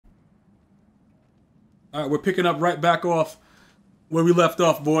All right, we're picking up right back off where we left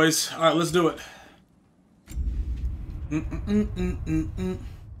off, boys. All right, let's do it.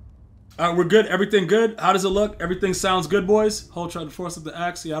 All right, we're good. Everything good? How does it look? Everything sounds good, boys? Hold try to force up the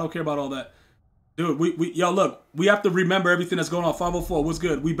axe. Yeah, I don't care about all that. Dude, yo, look. We have to remember everything that's going on. 504, what's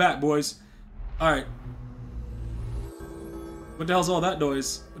good? We back, boys. All right. What the hell's all that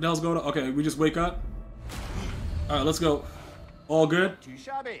noise? What the hell's going on? Okay, we just wake up. All right, let's go. All good? Too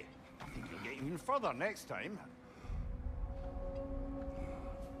shabby. I think you'll get even further next time.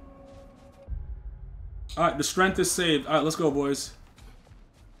 All right, the strength is saved. All right, let's go, boys.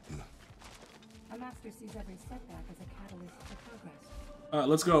 A master sees every setback as a catalyst for progress. All right,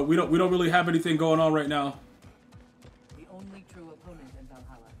 let's go. We don't really have anything going on right now. The only true opponent in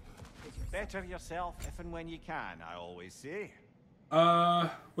Valhalla is yourself. Better yourself if and when you can, I always say.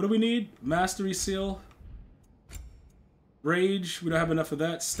 What do we need? Mastery seal. Rage. We don't have enough of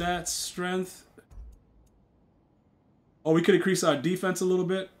that. Stats, strength. Oh, we could increase our defense a little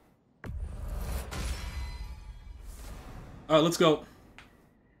bit. All right, let's go.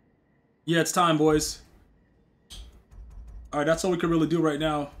 Yeah, it's time, boys. All right, that's all we can really do right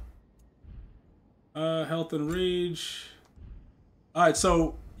now. Health and rage. All right,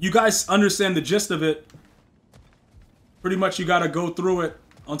 so you guys understand the gist of it. Pretty much you got to go through it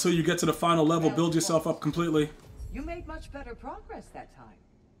until you get to the final level, build yourself up completely. You made much better progress that time.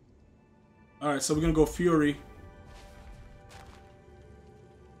 All right, so we're going to go Fury.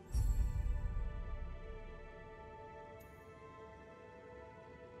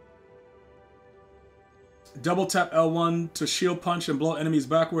 Double tap L1 to shield punch and blow enemies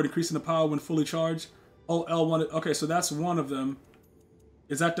backward, increasing the power when fully charged. Oh, L1. Okay, so that's one of them.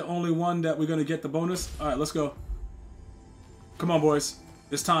 Is that the only one that we're going to get the bonus? All right, let's go. Come on, boys.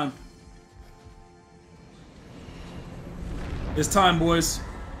 It's time. It's time, boys.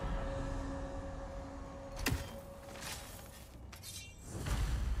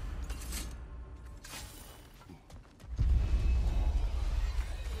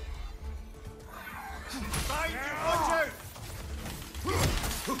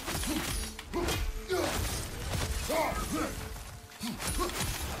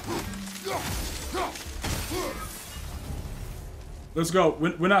 Let's go.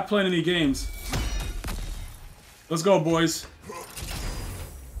 We're not playing any games. Let's go, boys.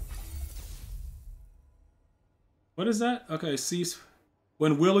 What is that? Okay, cease.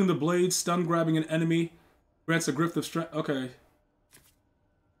 When wielding the blade, stun grabbing an enemy grants a gift of strength. Okay.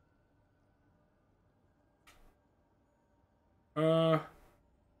 Alright,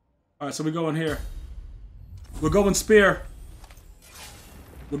 so we go in here. We're going spear.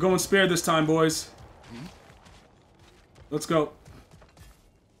 We're going spear this time, boys. Let's go.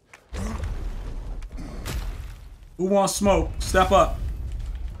 Who wants smoke? Step up.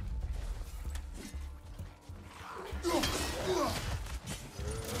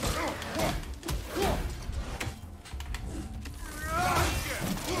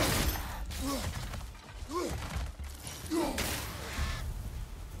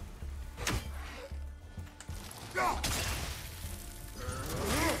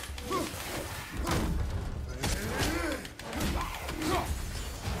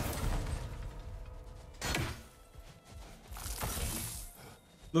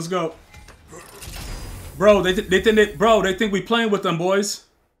 Let's go. Bro, they think we playing with them, boys.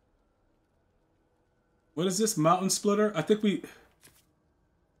 What is this? Mountain Splitter? I think we...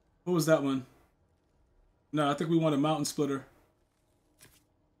 What was that one? No, I think we want a Mountain Splitter.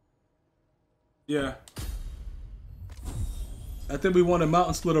 Yeah. I think we want a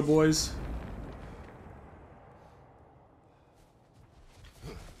Mountain Splitter, boys.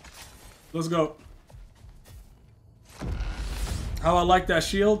 Let's go. How I like that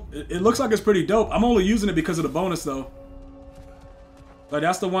shield. It looks like it's pretty dope. I'm only using it because of the bonus, though. Like,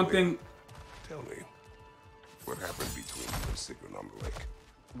 that's the one thing... Tell me, what happened between you and Sigrun on the lake?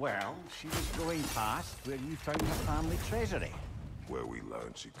 Well, she was going past where you found her family treasury. Where we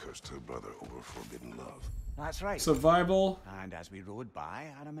learned she cursed her brother over forbidden love. That's right. Survival. And as we rode by,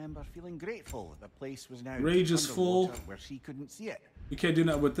 I remember feeling grateful that the place was now Rage is full. where she couldn't see it. You can't do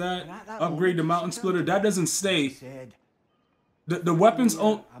nothing with that. That Upgrade the moment, Mountain she Splitter. felt That it. doesn't She stay. said, The weapons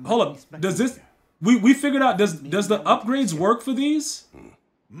on... Hold up. Does this... We figured out, does the upgrades work for these?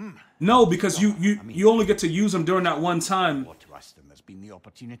 No, because you only get to use them during that one time. "More to us than there's been the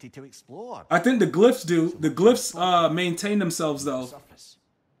opportunity to explore." I think the glyphs do. The glyphs maintain themselves, though. Surface.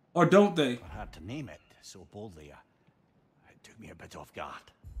 Or don't they? Hard to name it so boldly. It took me a bit off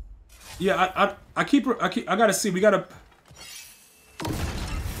guard. Yeah, I gotta see. We gotta...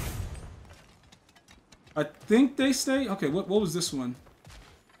 I think they stay. Okay, what was this one?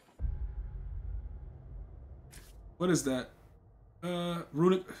 What is that?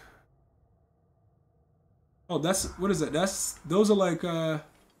 Runic. Oh, that's what is that? Those are like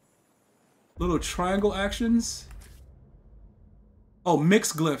little triangle actions. Oh,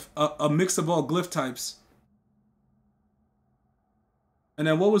 mix glyph, a mix of all glyph types. And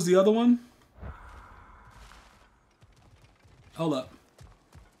then what was the other one? Hold up.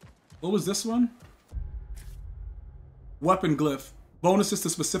 What was this one? Weapon glyph. Bonuses to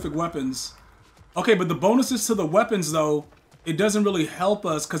specific weapons. Okay, but the bonuses to the weapons, though, it doesn't really help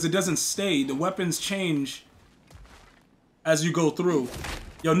us because it doesn't stay. The weapons change as you go through.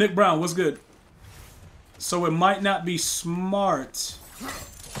 Yo, Nick Brown, what's good? So it might not be smart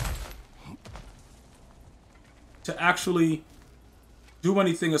to actually do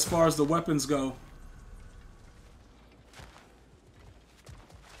anything as far as the weapons go.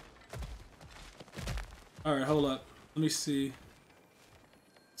 Alright, hold up. Let me see.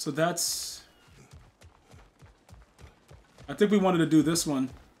 So that's... I think we wanted to do this one.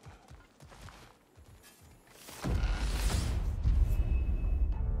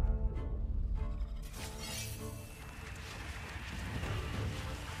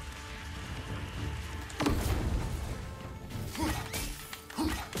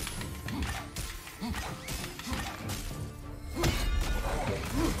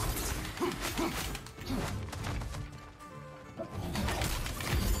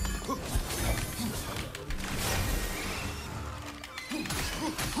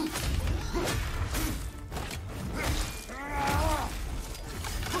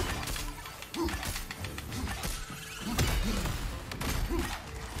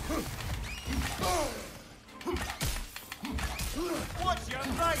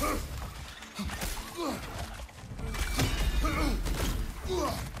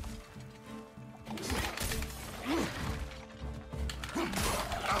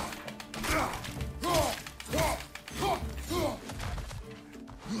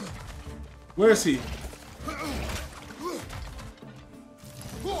 Where is he?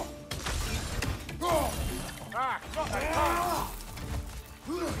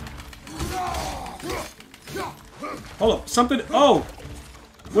 Hold up, something. Oh,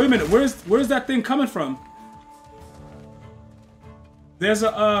 wait a minute. Where's that thing coming from? There's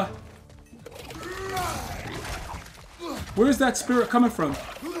a where's that spirit coming from?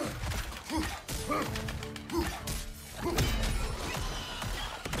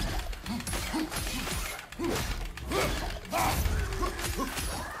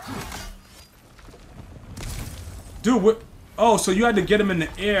 Dude, what? Oh, so you had to get him in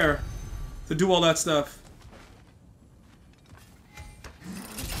the air to do all that stuff.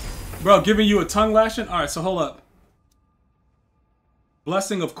 Bro, giving you a tongue lashing? Alright, so hold up.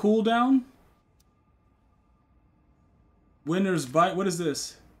 Blessing of cooldown? Winner's bite? What is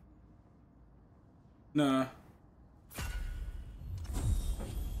this? Nah.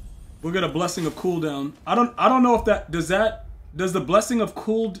 We'll get a blessing of cooldown. I don't know if that does the blessing of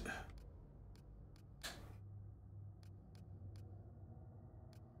cooled.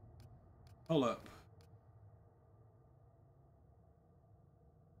 Hold up.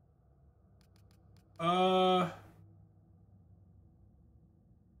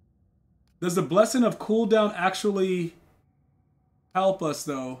 Does the blessing of cooldown actually help us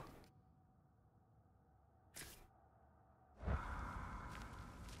though?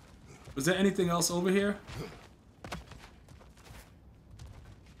 Was there anything else over here?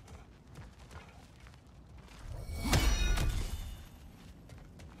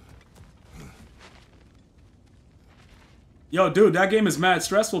 Yo, dude, that game is mad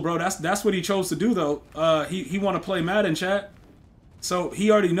stressful, bro. That's what he chose to do, though. He want to play Madden, chat. So he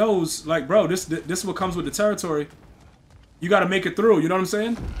already knows, like, bro, this is what comes with the territory. You got to make it through. You know what I'm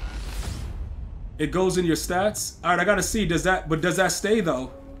saying? It goes in your stats. All right, I gotta see. Does that stay though?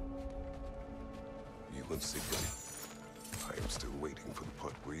 You and Sigmund. I am still waiting for the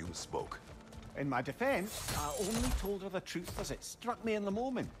part where you spoke. In my defense, I only told her the truth as it struck me in the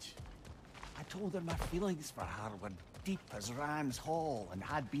moment. I told her my feelings for her were deep as Ram's Hall and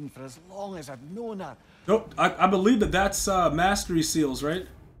had been for as long as I've known her. Nope, I believe that's mastery seals, right?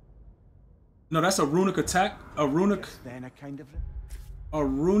 No, that's a runic attack. A runic. Then a kind of a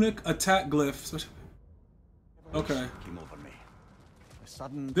runic attack glyph. Okay. Came over me. A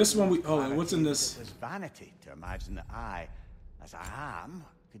sudden. This one we. Oh, what's in this? It was vanity to imagine that I, as I am,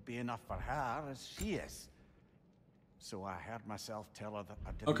 could be enough for her as she is. So I heard myself tell her that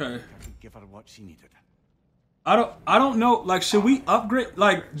I didn't think I could give her what she needed. I don't know. Like, should we upgrade?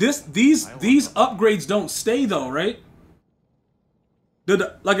 Like these upgrades don't stay though, right?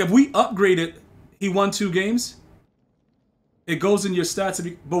 Like if we upgrade it, he won 2 games. it goes in your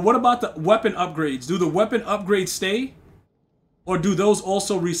stats. But what about the weapon upgrades? Do the weapon upgrades stay? Or do those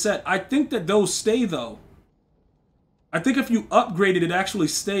also reset? I think that those stay, though. I think if you upgrade it, it actually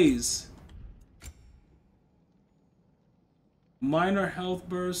stays. Minor health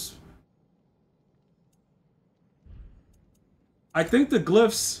burst. I think the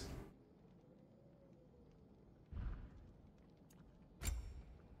glyphs...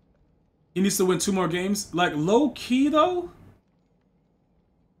 He needs to win 2 more games. Like, low-key, though?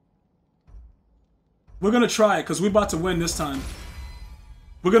 We're gonna try it, because we're about to win this time.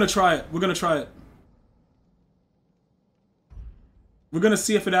 We're gonna try it. We're gonna try it. We're gonna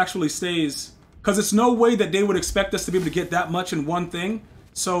see if it actually stays. Because it's no way that they would expect us to be able to get that much in one thing.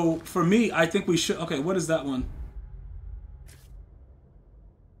 So, for me, I think we should... Okay, what is that one?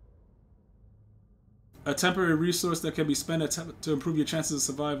 A temporary resource that can be spent to improve your chances of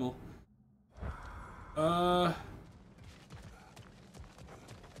survival.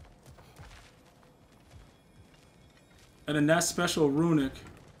 And then that special runic.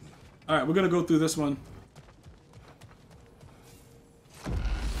 Alright, we're gonna go through this one.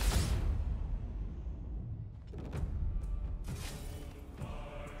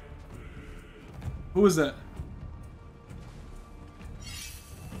 Who is that?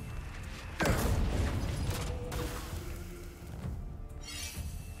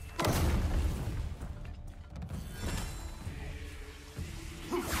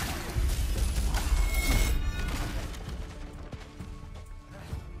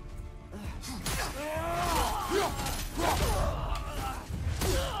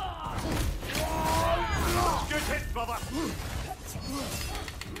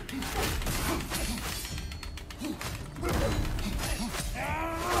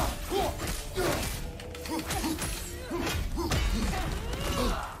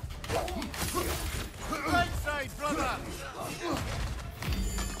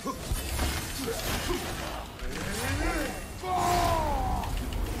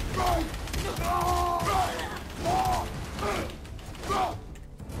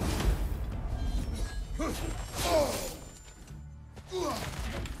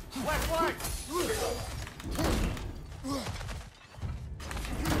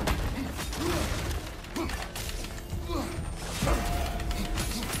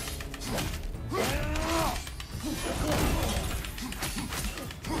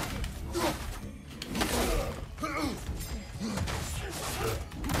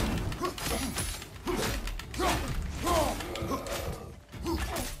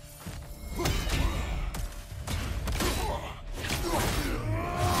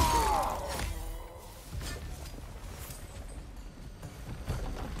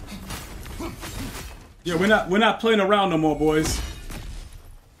 Yeah, we're not playing around no more, boys.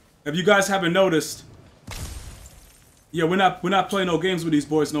 If you guys haven't noticed, yeah, we're not playing no games with these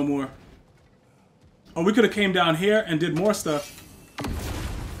boys no more. Oh, we could have came down here and did more stuff.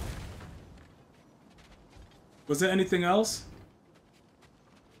 Was there anything else?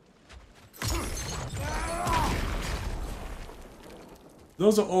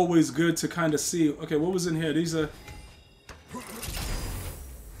 Those are always good to kind of see. Okay, what was in here? These are...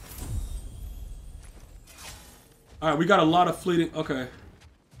 Alright, we got a lot of fleeting... Okay.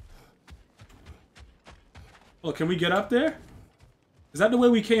 Oh, can we get up there? Is that the way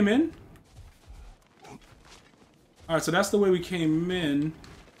we came in? Alright, so that's the way we came in.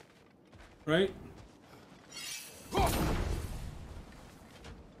 Right?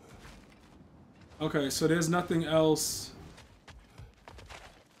 Okay, so there's nothing else.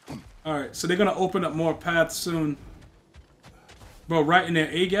 Alright, so they're gonna open up more paths soon. Bro, right in their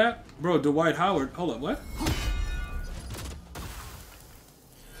A gap? Bro, Dwight Howard. Hold up, what?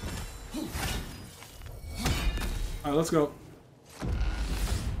 Alright, let's go.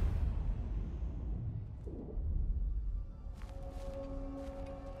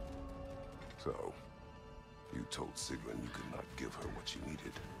 So, you told Sigrun you could not give her what she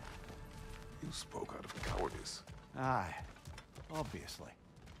needed. You spoke out of cowardice. Aye, obviously.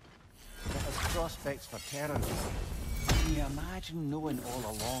 But as prospects for terrorism, can you imagine knowing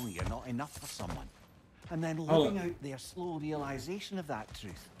all along you're not enough for someone? And then living out their slow realization of that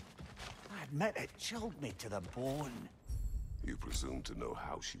truth? I admit it chilled me to the bone. You presume to know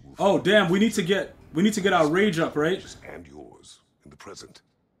how she will... Oh, damn, we need to get our rage up, right? And yours, in the present.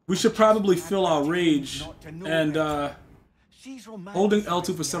 We should probably fill our rage and, holding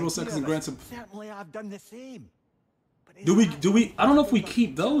L2 for several seconds and grants him... Certainly I've done the same. Do we... I don't know if we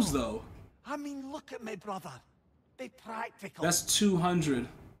keep those, though. I mean, look at me, brother. Be practical. That's 200.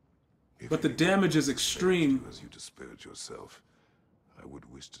 But the damage is extreme. As you despaired yourself, I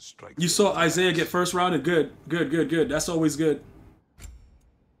would wish to strike. You saw Isaiah get first rounded? Good, good, good, good. That's always good.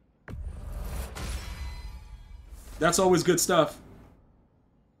 That's always good stuff.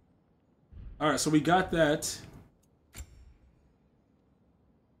 Alright, so we got that.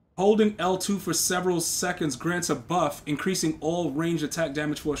 Holding L2 for several seconds grants a buff, increasing all range attack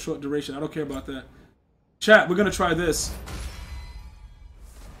damage for a short duration. I don't care about that. Chat, we're gonna try this.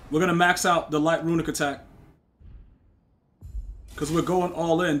 We're gonna max out the light runic attack. Because we're going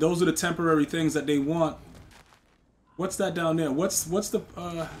all in. Those are the temporary things that they want. What's that down there? What's the...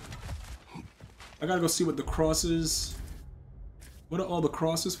 I gotta go see what the cross is. What are all the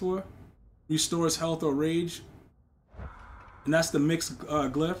crosses for? Restores health or rage. And that's the mixed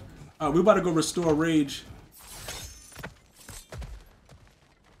glyph. We're about to go restore rage.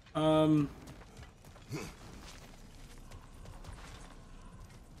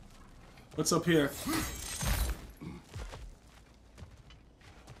 What's up here?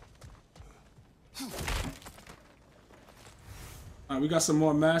 Alright, we got some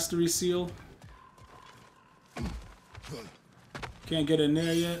more mastery seal. Can't get in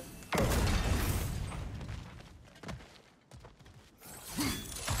there yet.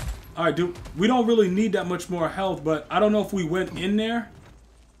 Alright, dude, we don't really need that much more health, but I don't know if we went in there.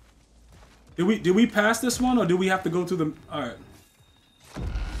 Did we pass this one, or do we have to go through the... Alright.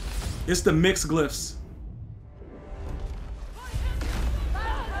 It's the mixed glyphs.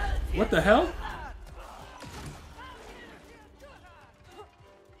 What the hell?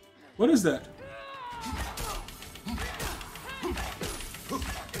 What is that?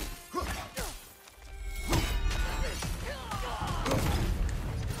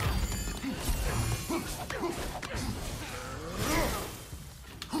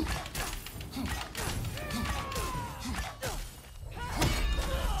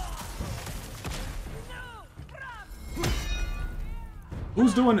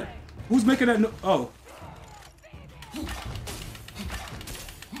 Who's doing it? Who's making that no— oh.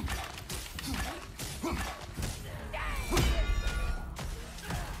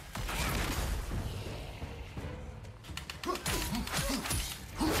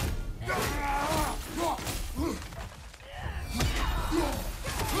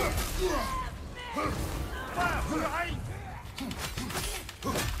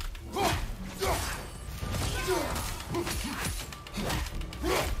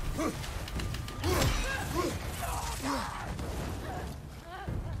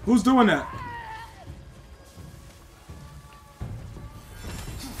 Who's doing that?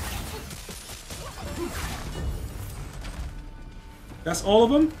 That's all of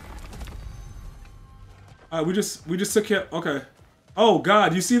them? Alright, we just took care— okay. Oh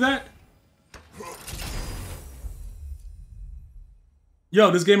god, you see that?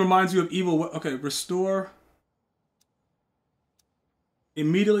 Yo, this game reminds you of Evil. Okay, restore.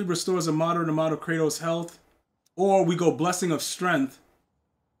 Immediately restores a moderate amount of Kratos' health. Or we go Blessing of Strength.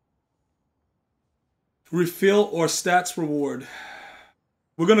 Refill or stats reward.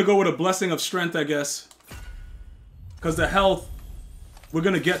 We're gonna go with a Blessing of Strength, I guess. Because the health, we're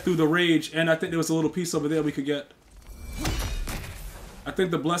gonna get through the rage, and I think there was a little piece over there we could get. I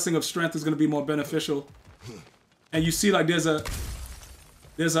think the Blessing of Strength is gonna be more beneficial. And you see, like, there's a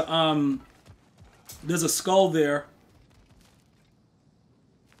skull there.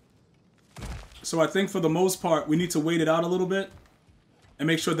 So I think for the most part, we need to wait it out a little bit and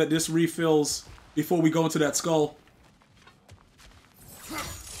make sure that this refills before we go into that skull.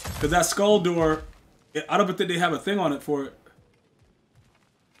 Because that skull door, I don't think they have a thing on it for it.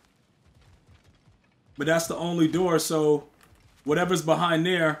 But that's the only door, so whatever's behind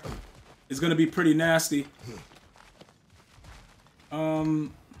there is going to be pretty nasty.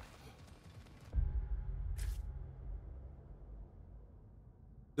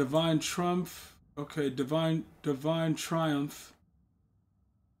 Divine Triumph. Okay, Divine Triumph.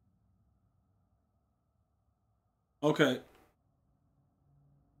 Okay.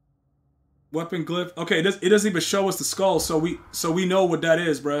 Weapon glyph. Okay, it doesn't even show us the skull, so we know what that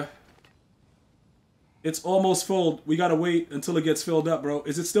is, bruh. It's almost full. We gotta wait until it gets filled up, bro.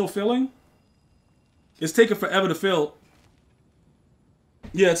 Is it still filling? It's taking forever to fill.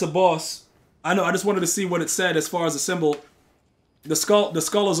 Yeah, it's a boss. I know, I just wanted to see what it said as far as the symbol. The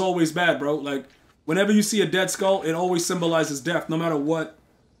skull is always bad, bro. Like, whenever you see a dead skull, it always symbolizes death, no matter what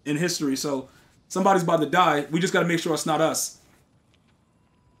in history. So, somebody's about to die. We just gotta make sure it's not us.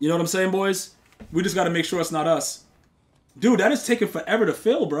 You know what I'm saying, boys? We just gotta make sure it's not us. Dude, that is taking forever to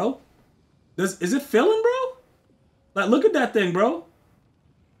fill, bro. Is it filling, bro? Like, look at that thing, bro.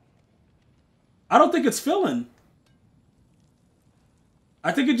 I don't think it's filling.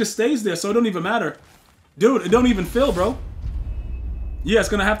 I think it just stays there, so it don't even matter. Dude, it don't even fill, bro. Yeah, it's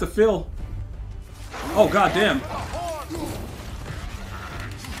gonna have to fill. Oh, goddamn.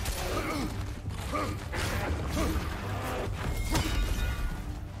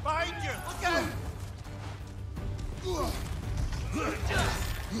 Behind you! Look out!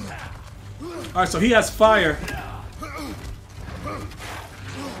 Alright, so he has fire.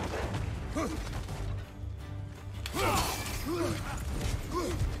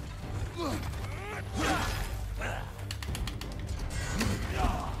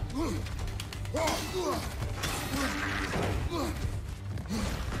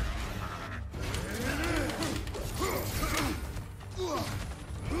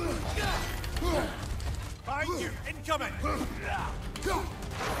 Behind you! Incoming!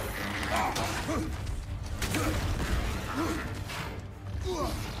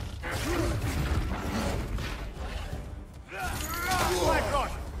 Black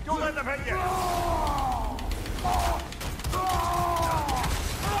Rock! Don't let them hit you!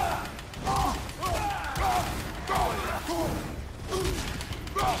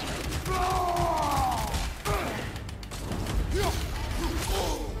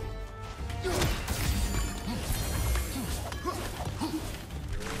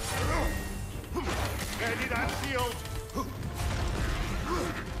 Ready that shield!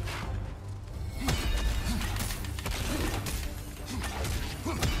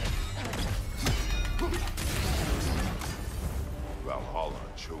 Valhalla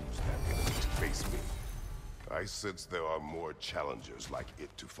chose that enemy to face me. I sense there are more challengers like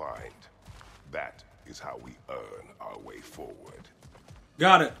it to find. That is how we earn our way forward.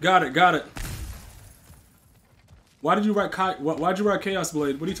 Got it, got it, got it. Why did you write why'd you write Chaos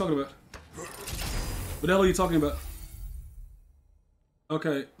Blade? What are you talking about? What the hell are you talking about?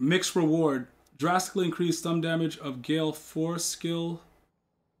 Okay, mixed reward. Drastically increase stun damage of Gale 4 skill.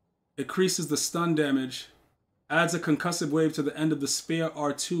 Increases the stun damage. Adds a concussive wave to the end of the spare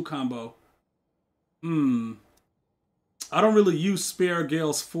R2 combo. I don't really use spare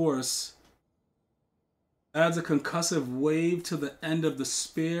Gale's force. Adds a concussive wave to the end of the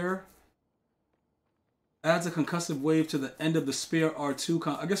spare. Adds a concussive wave to the end of the spare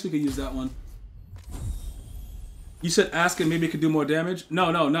R2 I guess we could use that one. You said ask it, maybe it could do more damage?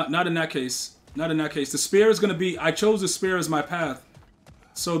 No, not in that case. Not in that case. The spear is going to be... I chose the spear as my path.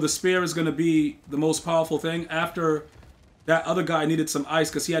 So the spear is going to be the most powerful thing. After that other guy needed some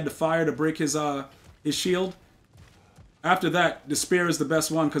ice because he had the fire to break his shield. After that, the spear is the best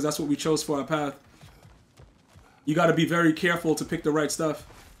one because that's what we chose for our path. You got to be very careful to pick the right stuff.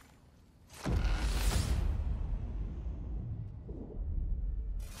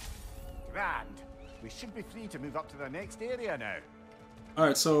 Grand. We should be free to move up to the next area now.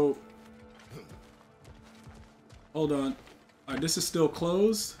 Alright, so... Hold on. Alright, this is still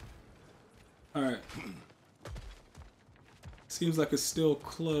closed. Alright. Seems like it's still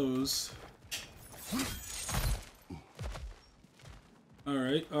closed.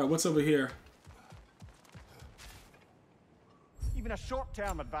 Alright, what's over here? Even a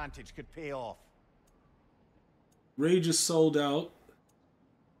short-term advantage could pay off. Rage is sold out.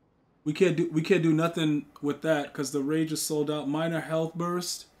 We can't do nothing with that because the rage is sold out. Minor health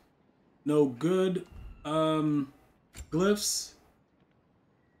burst. No good. Glyphs.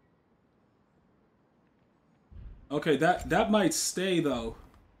 Okay, that might stay though.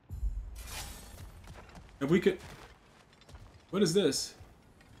 If we could... What is this?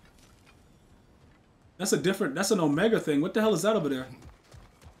 That's an Omega thing. What the hell is that over there?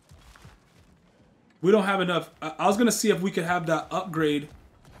 We don't have enough. I was gonna see if we could have that upgrade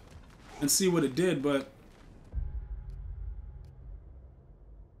and see what it did, but...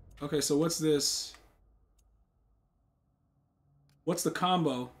 Okay, so what's this? What's the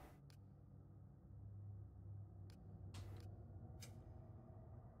combo?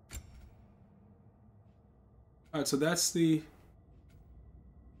 Alright, so that's the...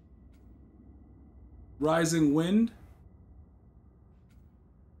 Rising Wind.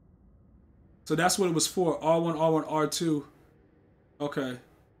 So that's what it was for. R1, R1, R2. Okay.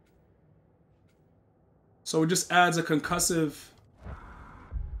 So it just adds a concussive...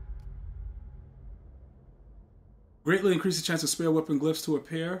 Greatly increase the chance of spare weapon glyphs to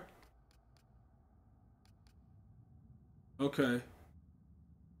appear. Okay.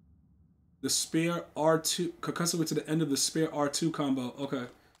 The spare R2... Concussive to the end of the spare R2 combo. Okay.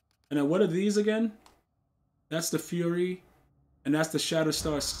 And then what are these again? That's the Fury. And that's the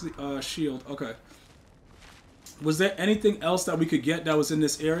Shatterstar shield. Okay. Was there anything else that we could get that was in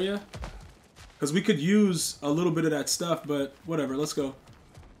this area? Because we could use a little bit of that stuff, but whatever. Let's go.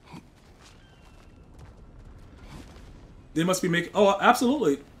 They must be making... Oh,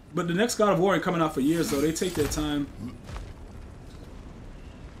 absolutely. But the next God of War ain't coming out for years, though. They take their time.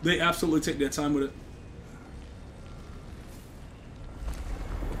 They absolutely take their time with it.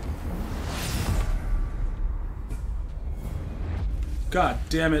 God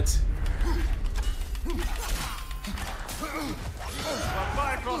damn it.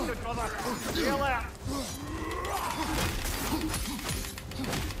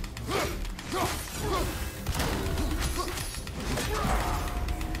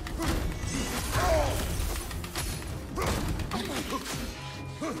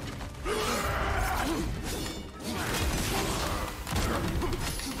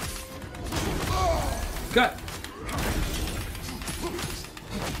 God.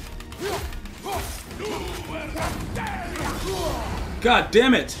 God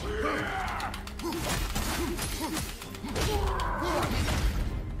damn it.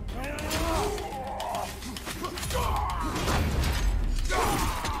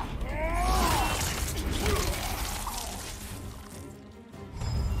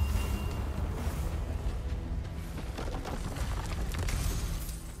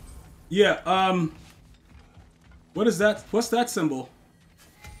 Yeah, what is that? What's that symbol?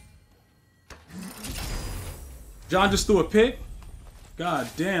 John just threw a pick? God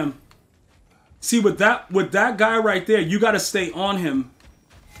damn. See, with that guy right there, you gotta stay on him.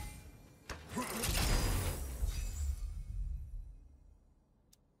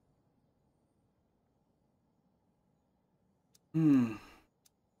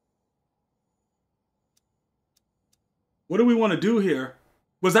 What do we want to do here?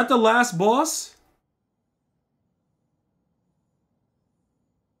 Was that the last boss?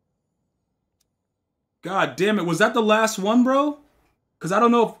 God damn it. Was that the last one, bro? Because I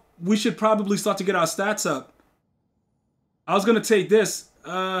don't know if we should probably start to get our stats up. I was going to take this.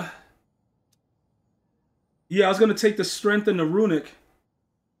 Yeah, I was going to take the strength and the runic.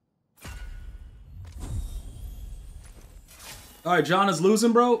 All right, John is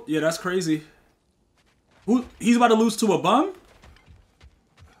losing, bro. Yeah, that's crazy. Who? He's about to lose to a bum?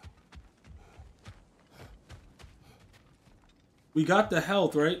 We got the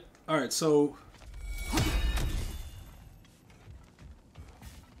health, right? All right, so...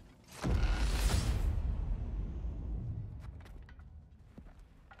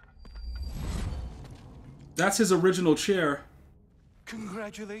 That's his original chair.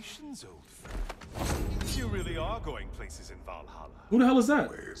 Congratulations, old friend. You really are going places in Valhalla. Who the hell is that?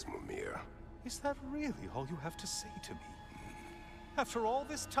 Where's Mimir? Is that really all you have to say to me? After all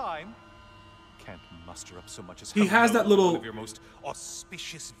this time, can't muster up so much as he has that little one of your most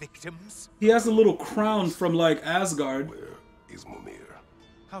auspicious victims. He has a little crown from like Asgard. Where is Mimir?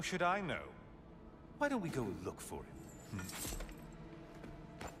 How should I know? Why don't we go look for him?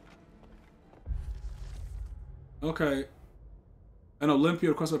 Okay. An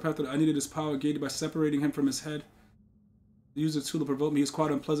Olympian across my path that I needed his power gated by separating him from his head. Use a tool to provoke me. He's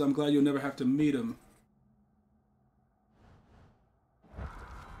quite unpleasant. I'm glad you'll never have to meet him.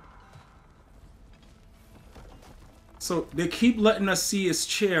 So they keep letting us see his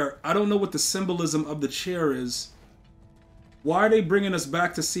chair. I don't know what the symbolism of the chair is. Why are they bringing us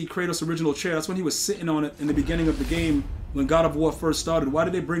back to see Kratos' original chair? That's when he was sitting on it in the beginning of the game when God of War first started. Why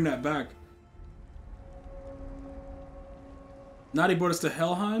did they bring that back? Now they brought us to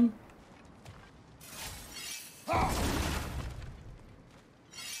Helheim?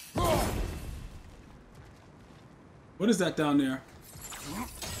 What is that down there?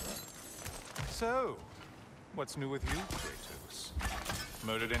 So, what's new with you, Kratos?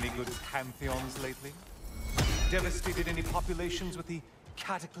 Murdered any good pantheons lately? Devastated any populations with the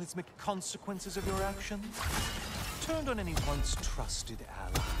cataclysmic consequences of your actions? Turned on any once trusted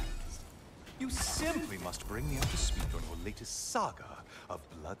allies? You simply must bring me up to speed on your latest saga of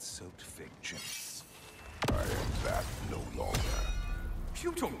blood-soaked vengeance. I am that no longer.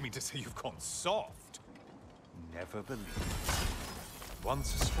 You don't mean to say you've gone soft? Never believe.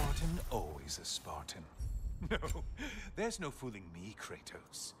 Once a Spartan, always a Spartan. No, there's no fooling me,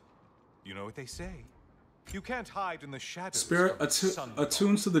 Kratos. You know what they say. You can't hide in the shadows. Spirit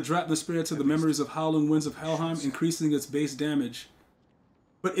attunes to the Drapna spirit to the memories of howling winds of Helheim, increasing its base damage.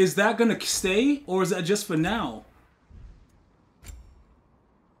 But is that gonna stay, or is that just for now?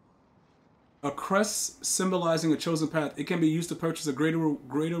 A crest symbolizing a chosen path. It can be used to purchase a greater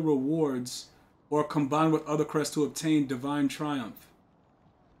rewards, or combine with other crests to obtain divine triumph.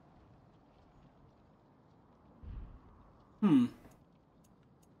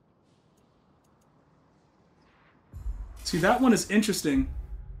 See, that one is interesting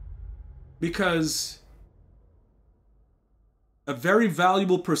because a very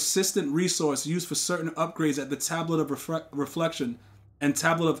valuable persistent resource used for certain upgrades at the Tablet of Reflection and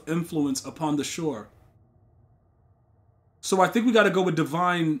Tablet of Influence upon the shore. So I think we got to go with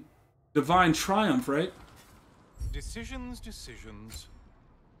divine triumph, right? Decisions.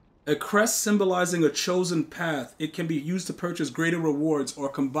 A crest symbolizing a chosen path. It can be used to purchase greater rewards or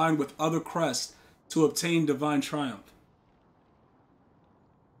combined with other crests to obtain divine triumph.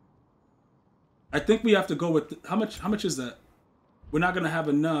 I think we have to go with how much is that? We're not going to have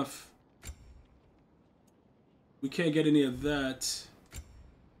enough. We can't get any of that.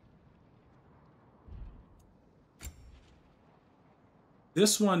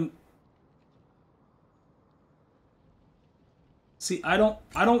 This one. See, I don't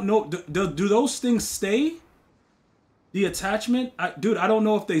know. Do those things stay? The attachment? Dude, I don't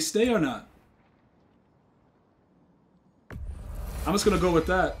know if they stay or not. I'm just going to go with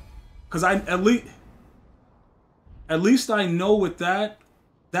that. Because at least I know with that,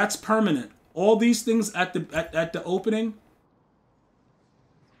 that's permanent. All these things at the opening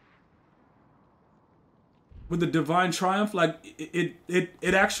with the divine triumph, like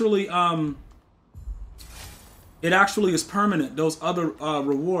it actually is permanent. Those other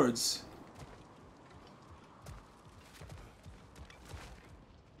rewards.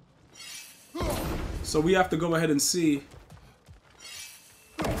 So we have to go ahead and see.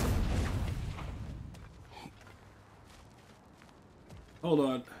 Hold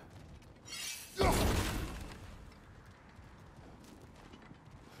on.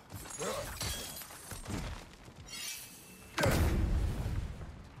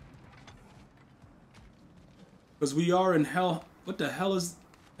 Because we are in hell. What the hell is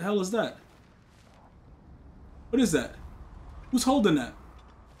that? What is that? Who's holding that?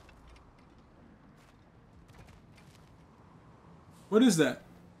 What is that?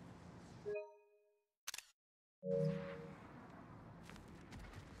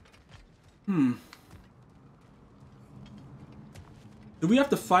 Do we have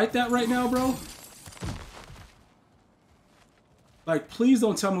to fight that right now, bro? Like, please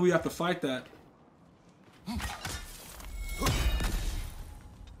don't tell me we have to fight that.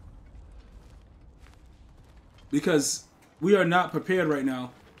 Because we are not prepared right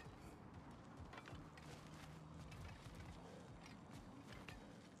now.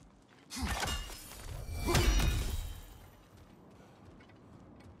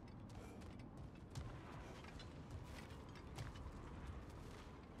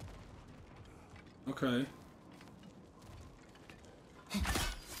 Okay.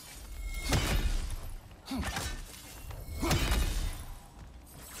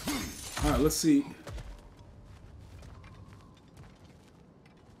 All right, let's see.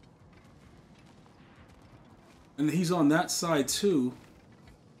 And he's on that side too.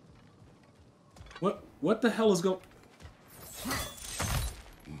 What the hell is going?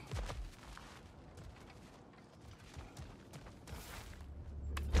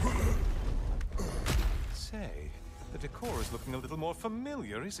 The decor is looking a little more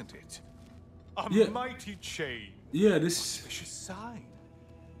familiar, isn't it? A mighty chain. Yeah, this auspicious sign.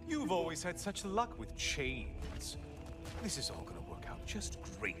 You've always had such luck with chains. This is all gonna work out just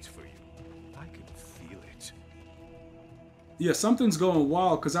great for you. I can feel it. Yeah, something's going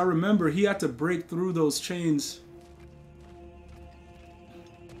wild because I remember he had to break through those chains.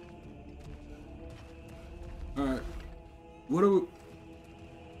 All right, what are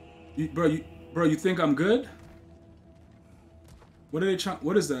we? Bro, you think I'm good? What are they trying?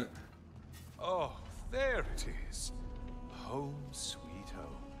 What is that? Oh, there it is. Home sweet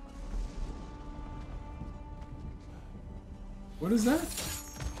home. What is that?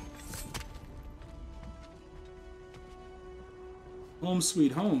 Home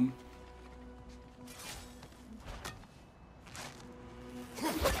sweet home.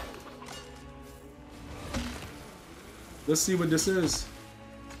 Let's see what this is.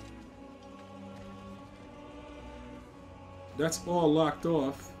 That's all locked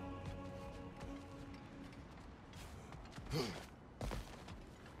off.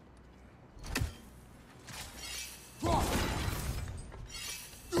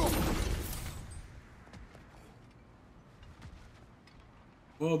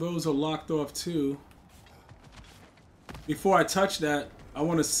 Well, those are locked off too. Before I touch that, I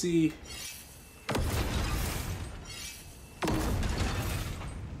want to see.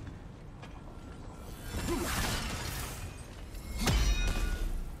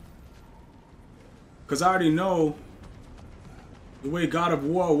 Because I already know the way God of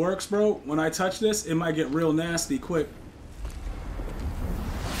War works, bro. When I touch this, it might get real nasty quick.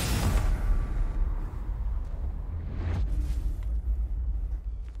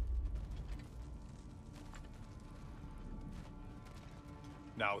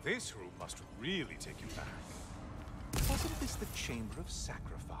 Now this room must really take you back. Wasn't this the Chamber of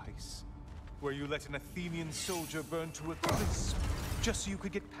Sacrifice? where you let an Athenian soldier burn to a crisp just so you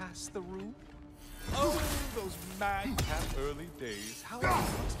could get past the roof? Oh, those madcap early days. How I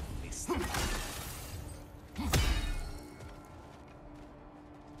must miss them.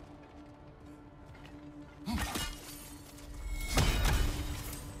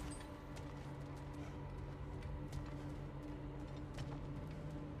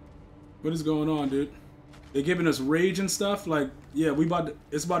 What is going on, dude? They're giving us rage and stuff. Like, yeah,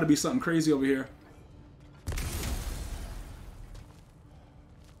 it's about to be something crazy over here.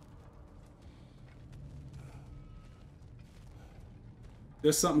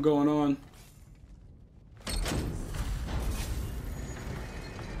 There's something going on.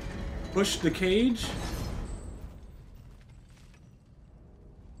 Push the cage.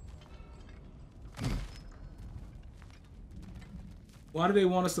 Why do they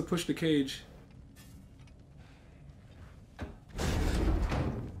want us to push the cage?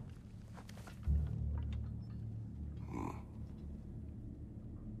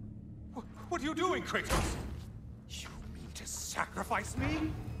 What are you doing, Kratos? You mean to sacrifice me?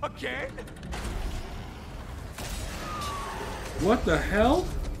 Again? What the hell?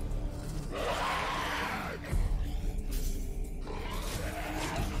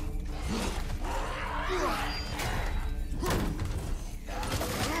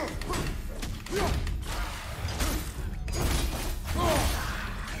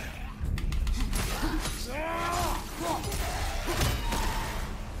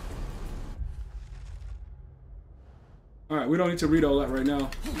 Alright, we don't need to read all that right now.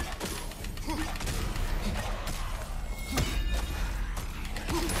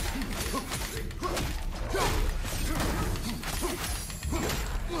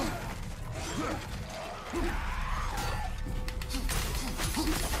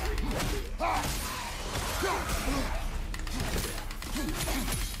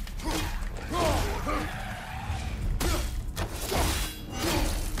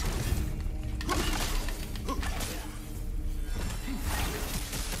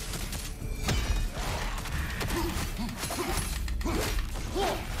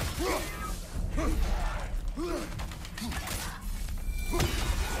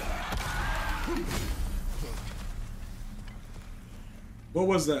 What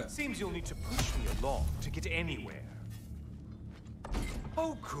was that? Seems you'll need to push me along to get anywhere.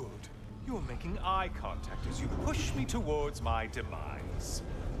 Oh, good. You're making eye contact as you push me towards my demise.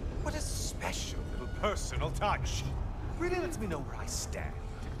 What a special little personal touch. Really lets me know where I stand.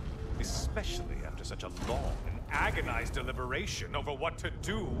 Especially after such a long and agonized deliberation over what to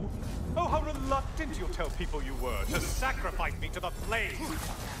do. Oh, how reluctant you'll tell people you were to sacrifice me to the flames.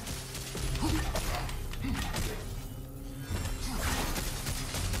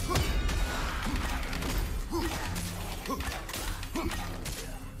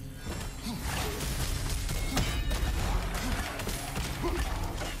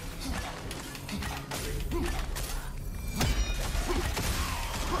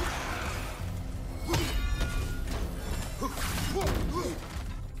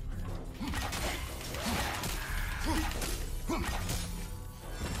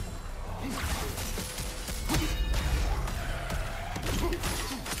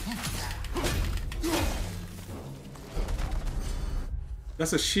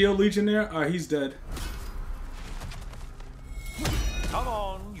 That's a shield legionnaire? Alright, he's dead. Come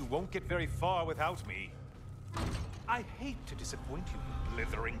on, you won't get very far without me. I hate to disappoint you,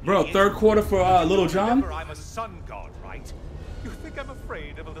 blithering Bro, idiot. third quarter for Little John? Remember, I'm a sun god, right? You think I'm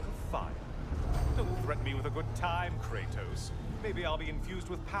afraid of a little fire? Don't threaten me with a good time, Kratos. Maybe I'll be infused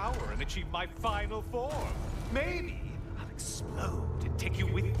with power and achieve my final form. Maybe I'll explode and take you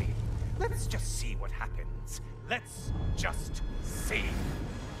with me. Let's just see what happens. Let's just see.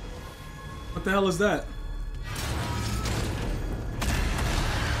 What the hell is that?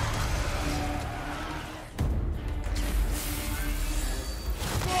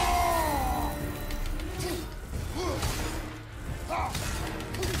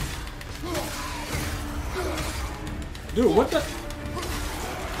 Dude, what the?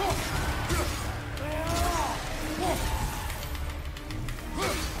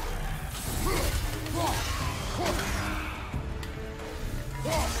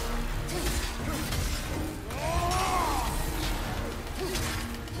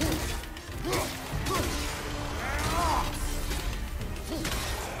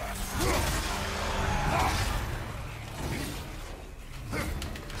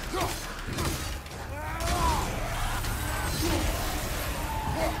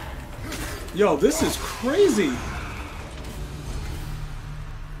 Yo, this is crazy.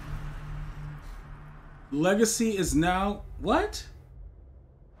 Legacy is now what?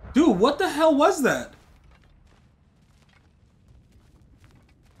 Dude, what the hell was that?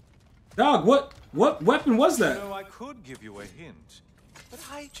 Dog, what weapon was that? You know, I could give you a hint, but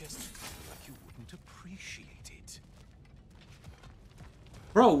I just feel like you wouldn't appreciate it.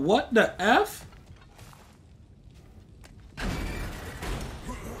 Bro, what the F?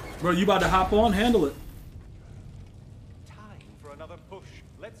 Bro, you about to hop on? Handle it. Time for another push.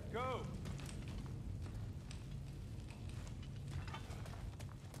 Let's go.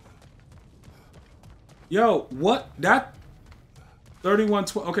 Yo, what? That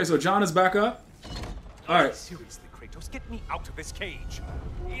 31-12. Okay, so John is back up. All right. Seriously, Kratos, get me out of this cage.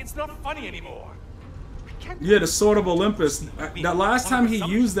 It's not funny anymore. I can't Yeah, the Sword of Olympus. That last time he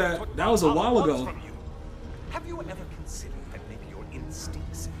used that was a while ago. Have you ever considered that maybe your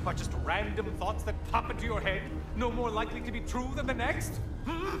instincts are just random thoughts that pop into your head, no more likely to be true than the next?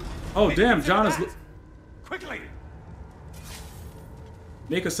 Oh, Maybe damn, consider John is... that. Quickly!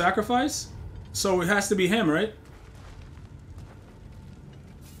 Make a sacrifice? So it has to be him, right?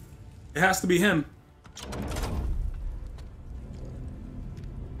 It has to be him.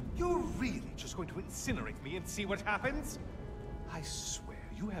 You're really just going to incinerate me and see what happens? I swear,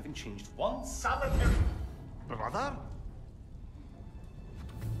 you haven't changed one solitary... Brother?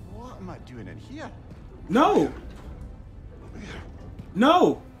 What am I doing in here? No!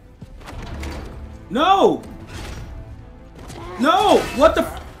 No! No! No! What the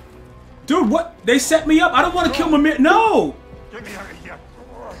f... Dude, what? They set me up. I don't want to kill Mimir. No! Get me out of here!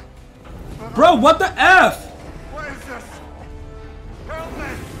 Bro, what the F? What is this? Help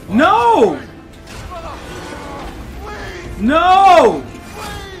me! No! Brother! Please! No!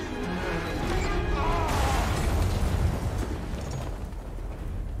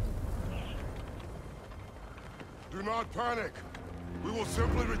 Do not panic. We will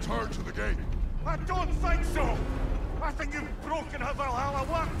simply return to the gate. I don't think so! I think you've broken how Valhalla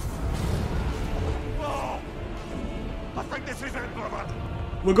works! Oh! I think this is it, brother!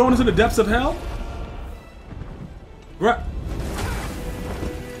 We're going into the depths of hell? Right.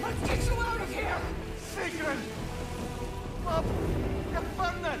 Let's get you out of here! Secret! Bob, you're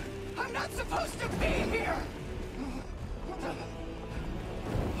burning! I'm not supposed to be here!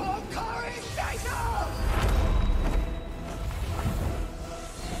 Hokari Saito!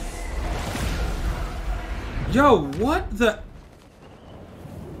 Yo, what the...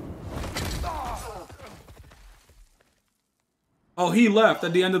 Oh, he left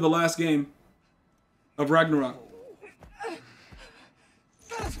at the end of the last game of Ragnarok.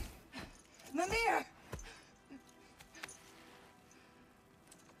 Mimir!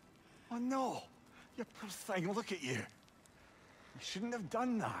 Oh no! You poor thing, look at you. You shouldn't have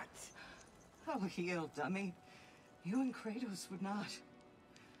done that. Oh, heal, dummy. You and Kratos would not.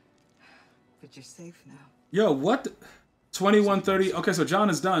 But you're safe now. Yo, what? 21-30. Okay, so John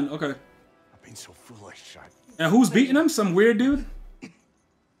is done. Okay. I've been so foolish. And who's beating him? Some weird dude?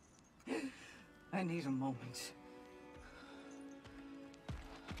 I need a moment.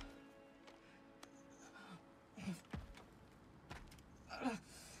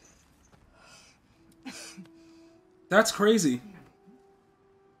 That's crazy.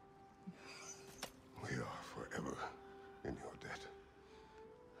 We are forever in your debt.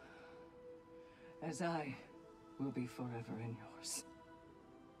 As I will be forever in yours.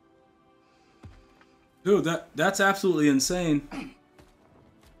 Dude, that's absolutely insane.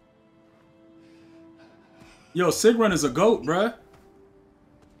 Yo, Sigrun is a goat, bruh.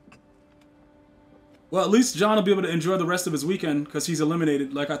 Well, at least John will be able to enjoy the rest of his weekend because he's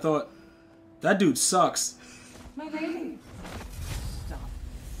eliminated, like I thought. That dude sucks. My lady! Stop.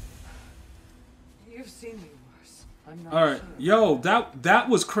 You've seen me worse. I'm not Alright, sure. yo, that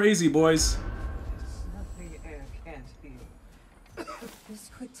was crazy, boys. There's nothing air can't heal. This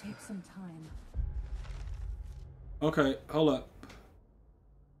could take some time. Okay, hold up.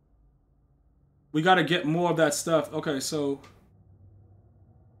 We gotta get more of that stuff. Okay, so...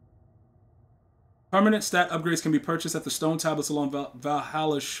 Permanent stat upgrades can be purchased at the stone tablets along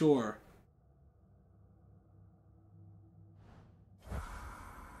Valhalla's shore.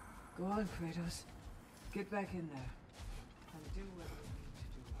 Go on, Kratos. Get back in there. And do what you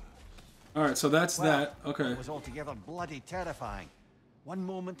need to do. Alright, so that's Well, that. Okay. It was altogether bloody terrifying. One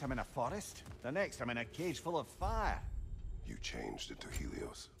moment I'm in a forest, the next I'm in a cage full of fire. You changed into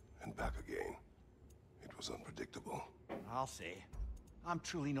Helios and back again. It was unpredictable. I'll say. I'm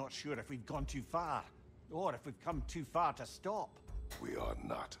truly not sure if we've gone too far, or if we've come too far to stop. We are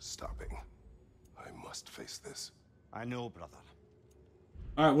not stopping. I must face this. I know, brother.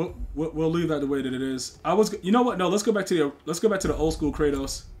 All right, we'll leave that the way that it is. You know what? No, let's go back to the old school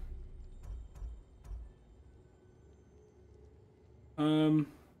Kratos.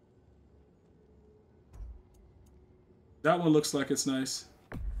 That one looks like it's nice.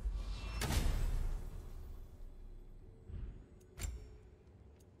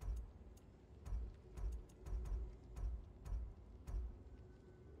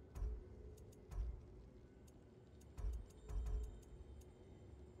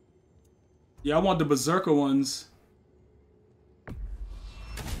 Yeah, I want the Berserker ones.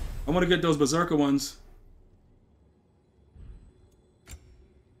 I want to get those Berserker ones.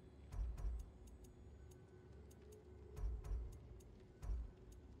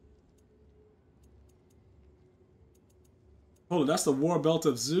 Oh, that's the War Belt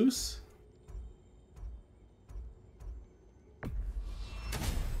of Zeus?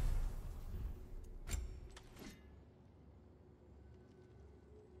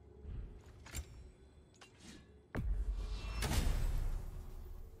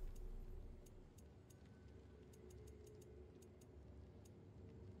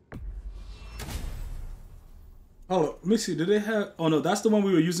 Oh, let me see. Did they have... Oh, no. That's the one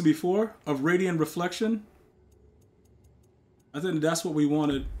we were using before of Radiant Reflection. I think that's what we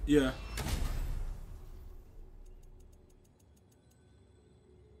wanted. Yeah.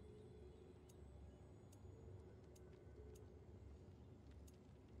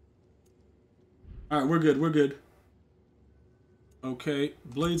 All right, we're good. We're good. Okay.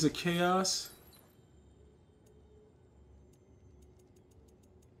 Blades of Chaos.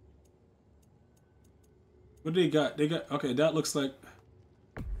 What do they got? They got... Okay, that looks like...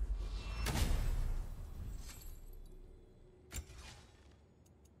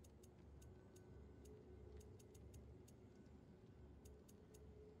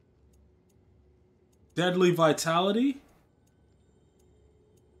 Deadly Vitality?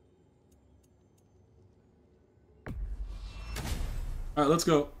 Alright, let's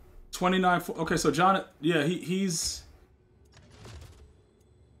go. 29... Okay, so John... Yeah, he's...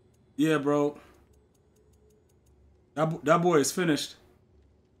 Yeah, bro. That boy is finished.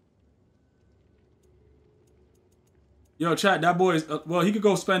 Yo, chat, that boy is... well, he could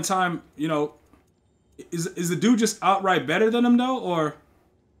go spend time, you know... Is the dude just outright better than him, though, or...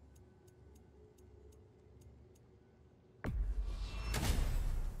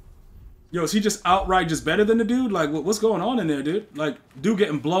 Yo, is he just outright just better than the dude? Like, what's going on in there, dude? Like, dude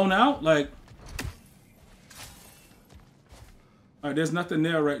getting blown out? Like... Alright, there's nothing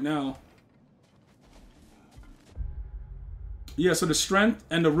there right now. Yeah, so the strength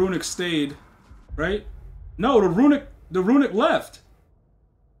and the runic stayed, right? No, the runic left.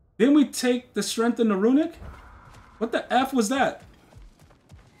 Didn't we take the strength and the runic? What the F was that?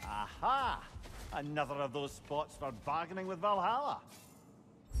 Aha! Another of those spots for bargaining with Valhalla.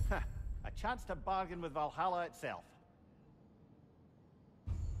 A chance to bargain with Valhalla itself.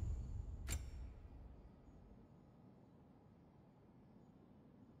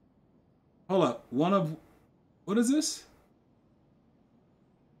 Hold up. One of... What is this?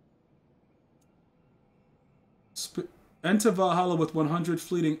 Enter Valhalla with 100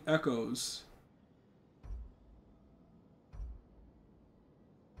 fleeting echoes.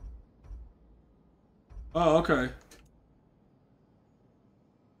 Oh, okay.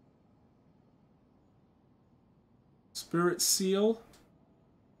 Spirit Seal.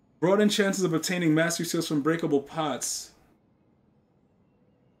 Broaden chances of obtaining mastery seals from breakable pots.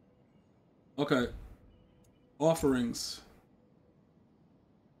 Okay. Offerings.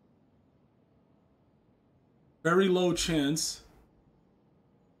 Very low chance.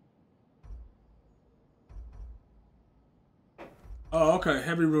 Oh, okay.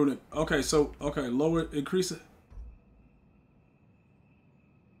 Heavy runic. Okay, so, okay. Lower, increase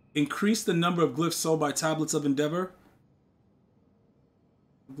the number of glyphs sold by Tablets of Endeavor.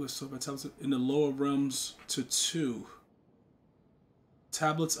 Glyphs sold by Tablets in the lower realms to 2.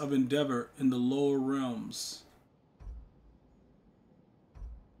 Tablets of Endeavor in the lower realms.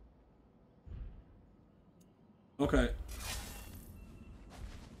 Okay.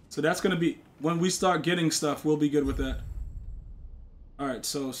 So that's going to be... When we start getting stuff, we'll be good with that. Alright,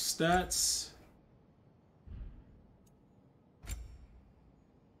 so stats...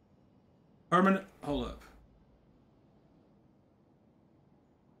 Permanent... Hold up.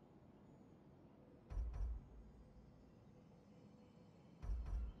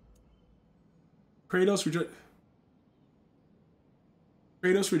 Kratos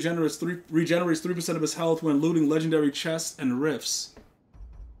regenerates 3% of his health when looting legendary chests and rifts.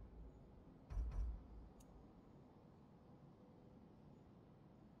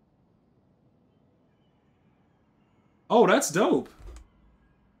 Oh, that's dope.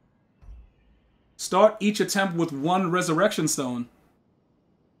 Start each attempt with 1 resurrection stone.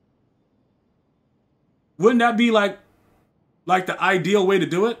 Wouldn't that be like the ideal way to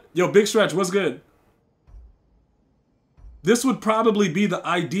do it? Yo, Big Stretch, what's good? This would probably be the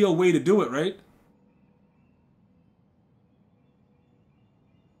ideal way to do it, right?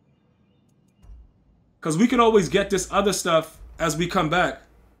 Because we can always get this other stuff as we come back.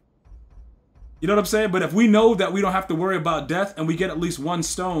 You know what I'm saying? But if we know that we don't have to worry about death and we get at least one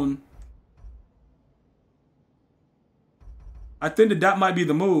stone, I think that that might be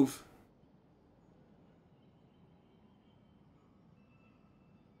the move.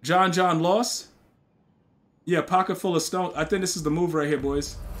 John lost? Yeah, pocket full of stone. I think this is the move right here,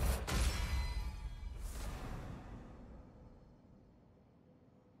 boys.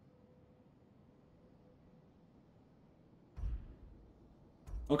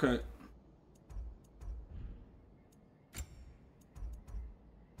 Okay.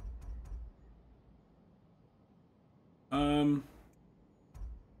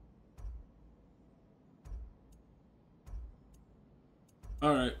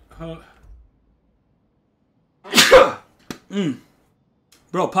 All right.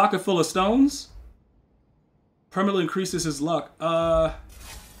 Bro, pocket full of stones? Permanently increases his luck. I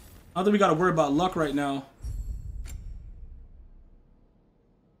don't think we gotta worry about luck right now.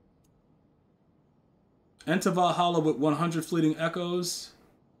 Enter Valhalla with 100 fleeting echoes.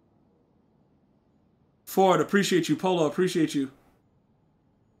 Ford, appreciate you. Polo, appreciate you.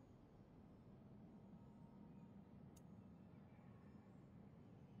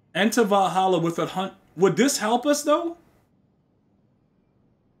 Enter Valhalla with a hunt. Would this help us though?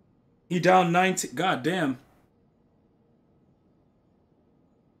 He down 19. God damn.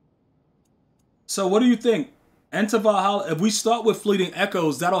 So what do you think? Enter Valhalla. If we start with fleeting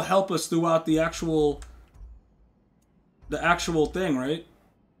echoes, that'll help us throughout the actual thing, right?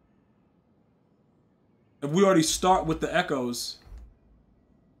 If we already start with the echoes.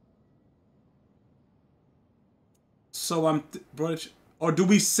 So or do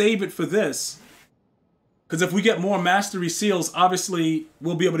we save it for this? Because if we get more mastery seals, obviously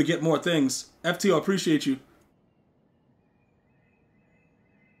we'll be able to get more things. FTO, appreciate you.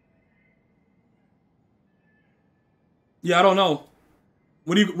 Yeah, I don't know.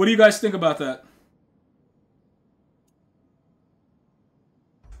 What do you guys think about that?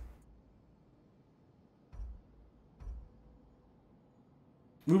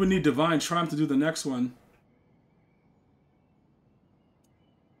 We would need Divine Triumph to do the next one.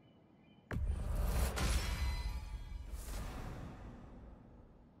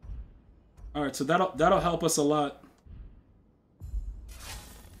 All right, so that'll help us a lot.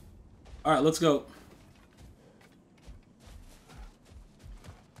 All right, let's go.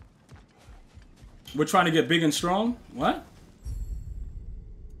 We're trying to get big and strong? What?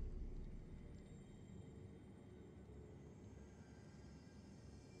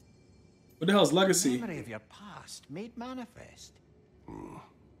 What the hell is legacy? Memory of your past made manifest.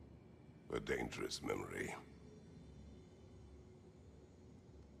 A dangerous memory.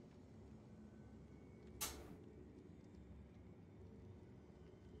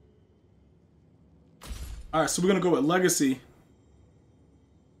 All right, so we're gonna go with legacy.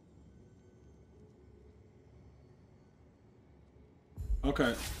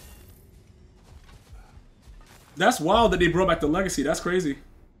 Okay. That's wild that they brought back the legacy. That's crazy.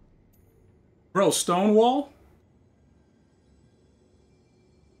 Bro, Stonewall?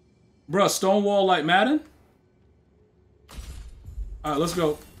 Bro, Stonewall like Madden? Alright, let's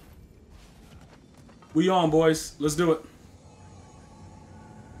go. We on, boys. Let's do it.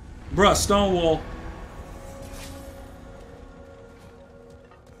 Bruh, Stonewall.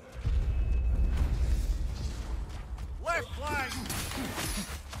 Left flank!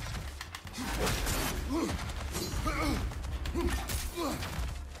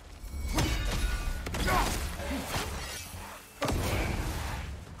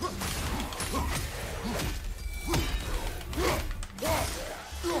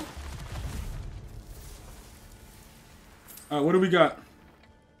 Alright, what do we got?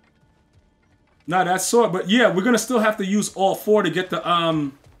 Nah, that's sword, but yeah, we're gonna still have to use all four to get the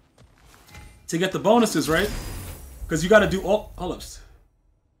bonuses, right? Because you gotta do all. Hold up.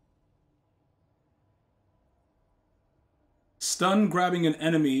 Stun grabbing an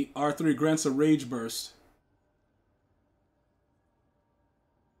enemy, R3 grants a rage burst.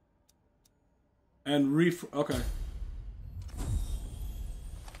 And okay.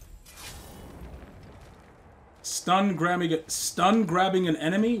 Stun grabbing an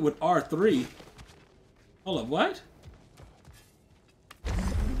enemy with R3. Hold up, what?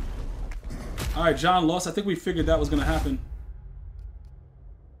 Alright, John lost. I think we figured that was gonna happen.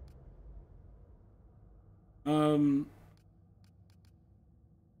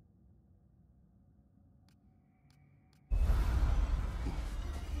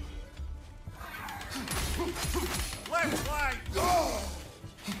 Left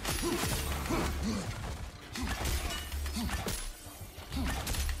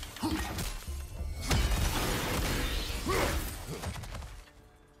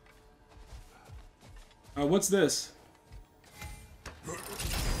What's this?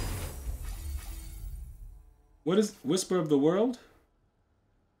 What is Whisper of the World?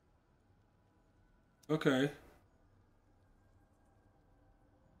 Okay.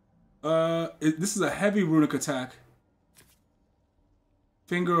 This is a heavy runic attack.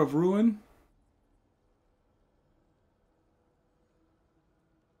 Finger of Ruin.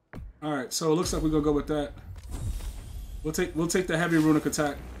 All right, so it looks like we're gonna go with that. We'll take the heavy runic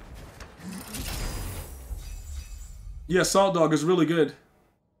attack. Yeah, Salt Dog is really good.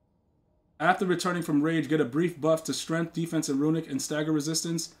 After returning from rage, get a brief buff to strength, defense, and runic and stagger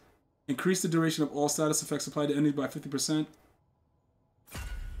resistance. Increase the duration of all status effects applied to enemies by 50%.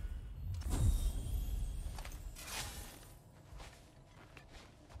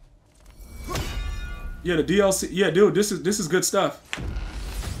 Yeah, the DLC. Yeah, dude, this is good stuff.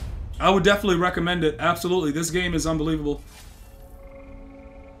 I would definitely recommend it. Absolutely, this game is unbelievable.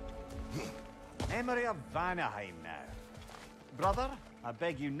 Memory of Vanaheim now. Brother, I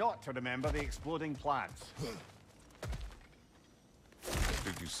beg you not to remember the exploding plants. What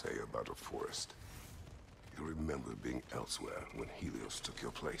did you say about a forest? You remember being elsewhere when Helios took your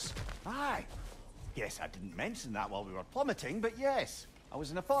place. Aye. Yes, I didn't mention that while we were plummeting, but yes. I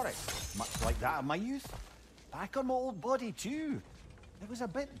was in a forest, much like that of my youth. Back on my old body, too. It was a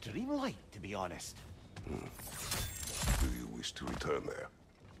bit dreamlike, to be honest. Do you wish to return there?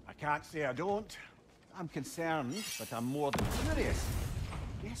 I can't say I don't. I'm concerned, but I'm more than curious.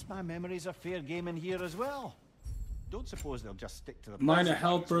 Guess my memories are fair game in here as well. Don't suppose they'll just stick to the Minor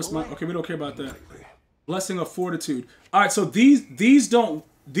health burst. Okay, we don't care about that. Blessing of Fortitude. All right, so these don't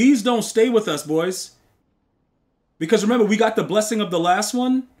stay with us, boys. Because remember, we got the blessing of the last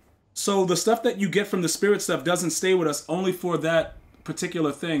one. So the stuff that you get from the spirit stuff doesn't stay with us, only for that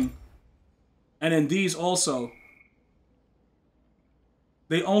particular thing. And then these also.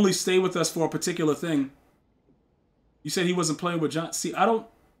 They only stay with us for a particular thing. You said he wasn't playing with John. See, I don't...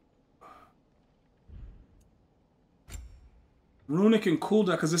 Runic and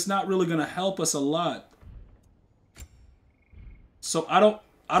cooldown, because it's not really going to help us a lot. So I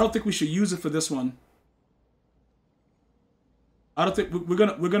don't think we should use it for this one. I don't think we're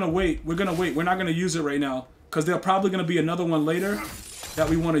gonna wait. We're gonna wait. We're not gonna use it right now because there's probably gonna be another one later that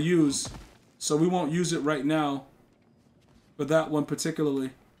we want to use. So we won't use it right now for that one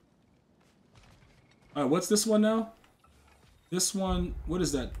particularly. All right, what's this one now? This one, what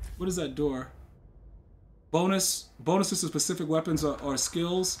is that? What is that door? Bonuses to specific weapons or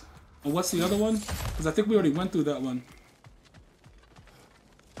skills. And what's the other one? Because I think we already went through that one.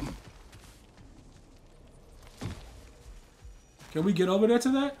 Can we get over there to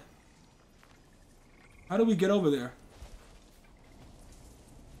that? How do we get over there?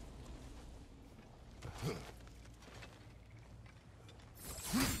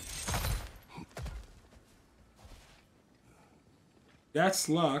 That's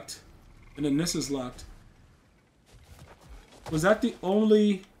locked. And then this is locked. Was that the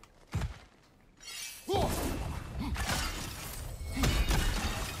only...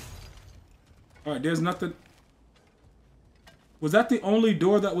 Alright, there's nothing... Was that the only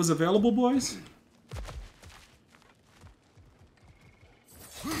door that was available, boys?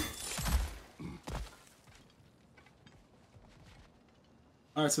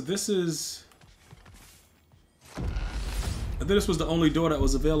 Alright, so this is... I think this was the only door that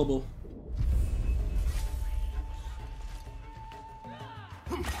was available.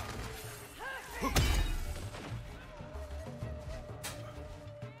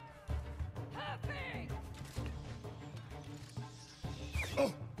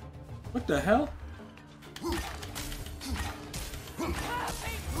 What the hell?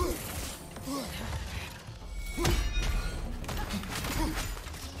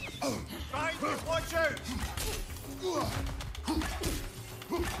 Watch out!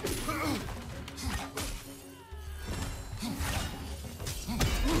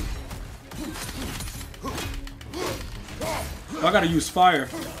 I gotta use fire.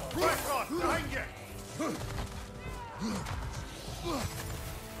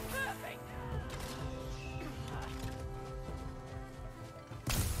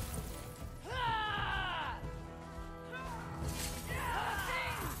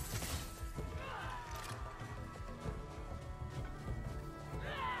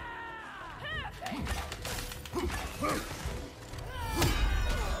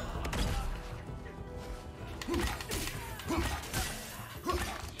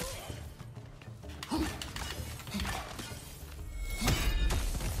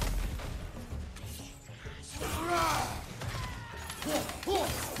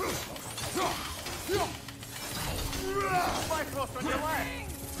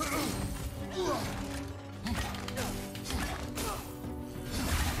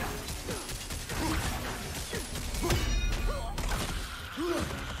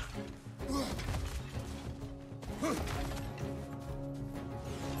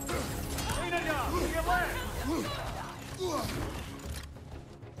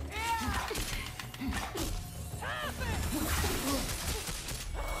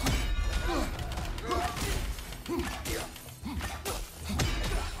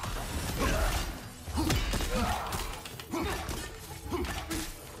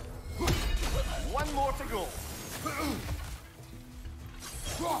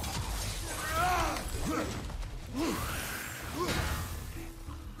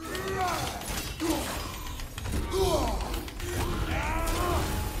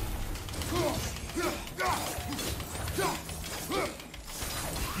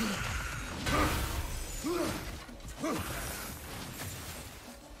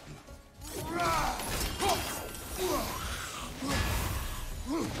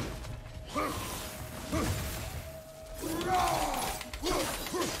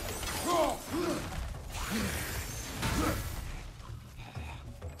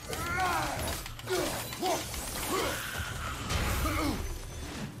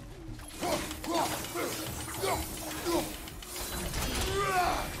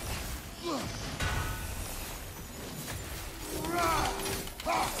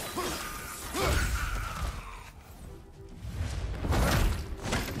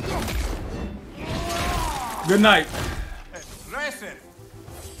 Good night.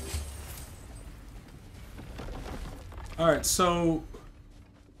 Alright, so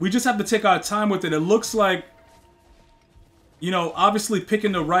we just have to take our time with it. It looks like, you know, obviously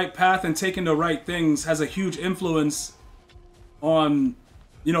picking the right path and taking the right things has a huge influence on,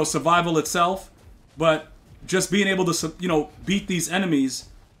 you know, survival itself. But just being able to, you know, beat these enemies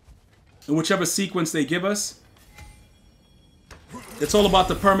in whichever sequence they give us, it's all about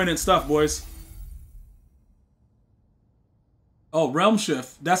the permanent stuff, boys. Oh, Realm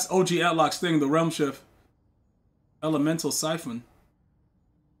Shift. That's OG Atlock's thing, the Realm Shift. Elemental Siphon.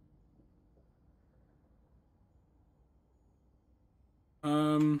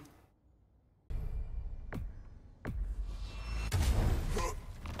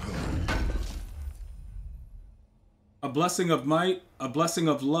 A blessing of might, a blessing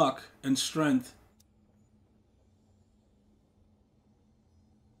of luck and strength.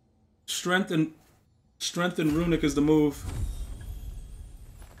 Strength and runic is the move.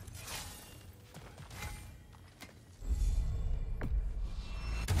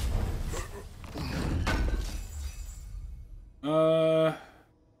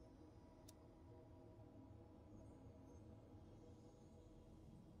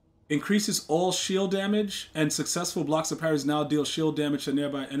 Increases all shield damage, and successful blocks of parries now deal shield damage to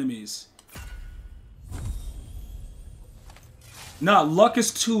nearby enemies. Nah, luck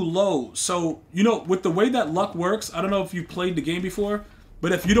is too low. So, you know, with the way that luck works, I don't know if you played the game before,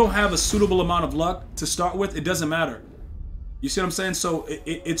 but if you don't have a suitable amount of luck to start with, it doesn't matter. You see what I'm saying? So,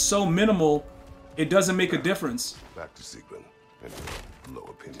 it's so minimal, it doesn't make a difference. Back to Siegmund.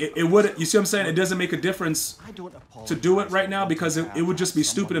 It would, you see what I'm saying? It doesn't make a difference to do it right now because it would just be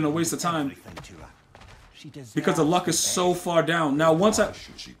stupid and a waste of time. Because the luck is so far down. Now once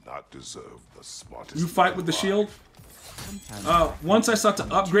you fight with the shield, once I start to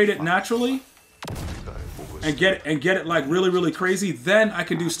upgrade it naturally and get it like really crazy, then I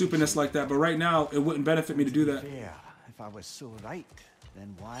can do stupidness like that. But right now it wouldn't benefit me to do that. If I was so right,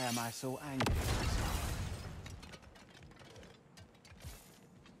 then why am I so angry?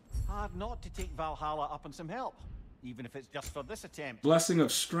 Hard not to take Valhalla up on some help, even if it's just for this attempt. Blessing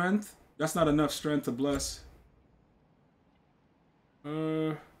of strength? That's not enough strength to bless.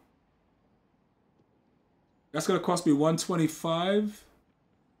 That's gonna cost me 125.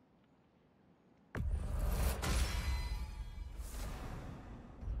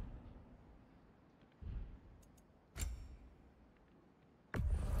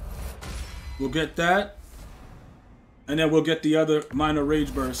 We'll get that. And then we'll get the other minor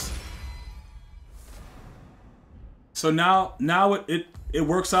rage burst. So now it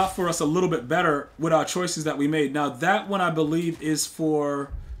works out for us a little bit better with our choices that we made. Now that one I believe is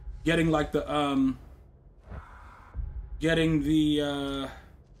for getting like the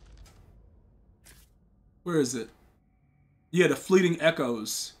where is it? Yeah, the fleeting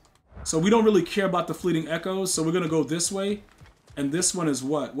echoes. So we don't really care about the fleeting echoes, so we're gonna go this way. And this one is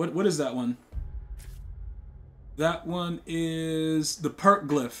what? What is that one? That one is the perk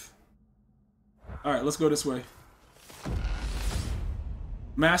glyph. Alright, let's go this way.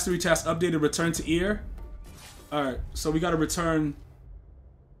 Mastery task updated, return to ear. Alright, so we gotta return.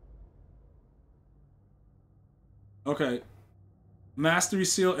 Okay. Mastery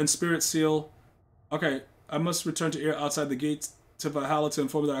seal and spirit seal. Okay, I must return to ear outside the gates to Valhalla to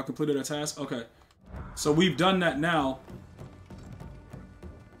inform that I've completed a task. Okay. So we've done that now.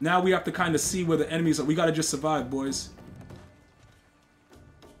 Now we have to kind of see where the enemies are. We gotta just survive, boys.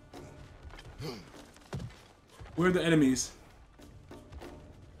 Where are the enemies?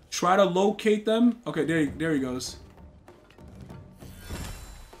 Try to locate them. Okay, there he goes.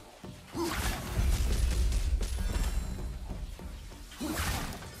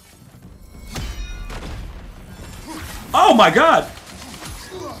 Oh my god!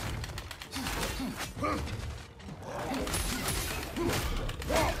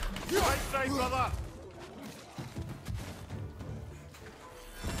 Right, brother.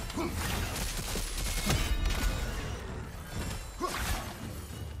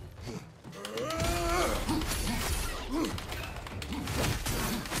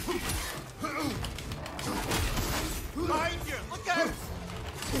 Behind you! Look out!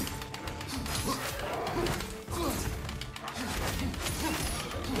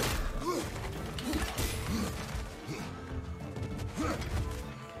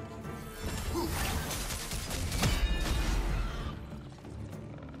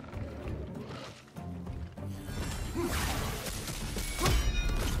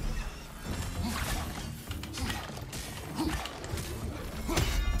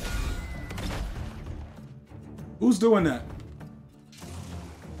 Who's doing that?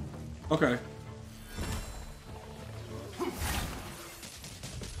 Okay.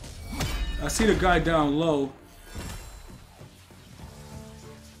 I see the guy down low.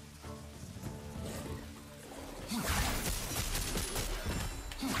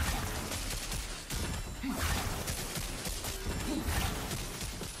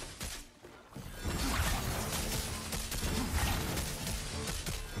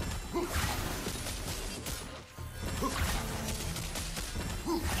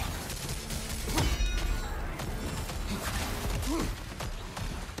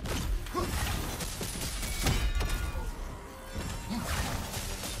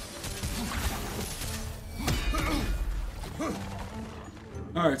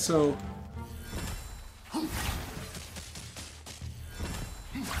 Alright, so...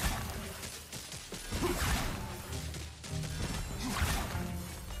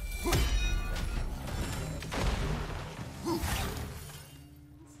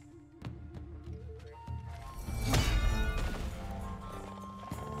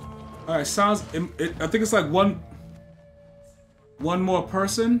 Alright, sounds... I think it's like one more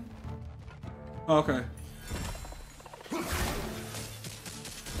person? Okay.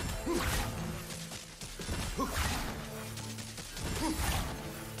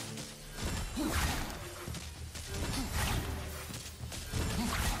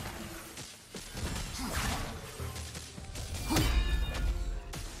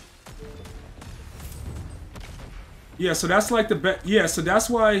 Yeah, so that's like the best. Yeah, so that's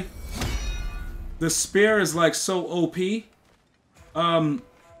why the spear is like so OP.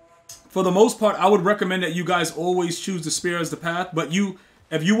 For the most part, I would recommend that you guys always choose the spear as the path. But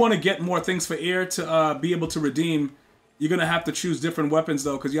if you want to get more things for air to be able to redeem, you're gonna have to choose different weapons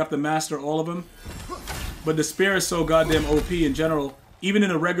though, because you have to master all of them. But the spear is so goddamn OP in general. Even in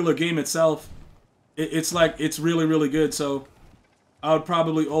a regular game itself, it's like it's really really good. So I would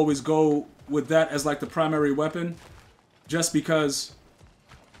probably always go with that as like the primary weapon. Just because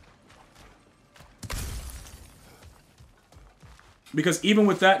even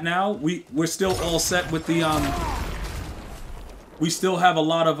with that now, we're still all set with the we still have a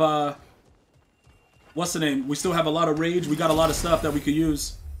lot of what's the name? We still have a lot of rage. We got a lot of stuff that we could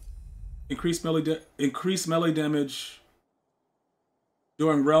use. Increase melee damage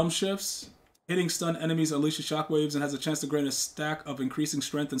during realm shifts. Hitting stun enemies unleashes shockwaves and has a chance to grant a stack of increasing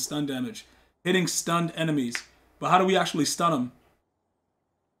strength and stun damage. Hitting stunned enemies. But how do we actually stun them?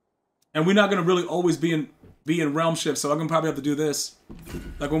 And we're not going to really always be in realm shift, so I'm going to probably have to do this.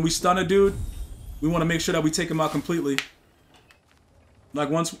 Like when we stun a dude, we want to make sure that we take him out completely. Like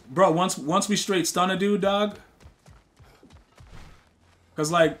once we straight stun a dude, dog.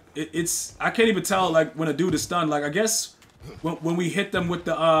 Because like, I can't even tell like when a dude is stunned. Like I guess when we hit them with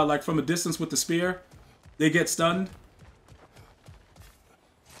the, like from a distance with the spear, they get stunned.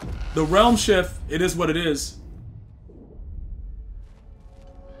 The realm shift, it is what it is.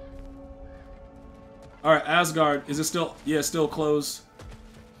 Alright, Asgard. Is it still... Yeah, still closed.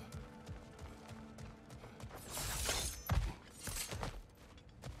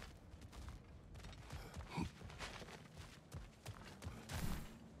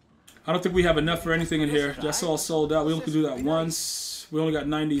 I don't think we have enough for anything in here. That's all sold out. We only can do that once. We only got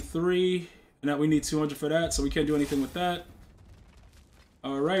 93. And that we need 200 for that, so we can't do anything with that.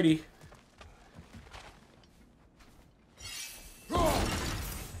 Alrighty.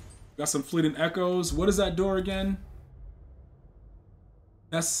 Got some fleeting echoes. What is that door again?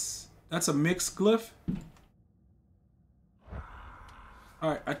 That's a mixed glyph.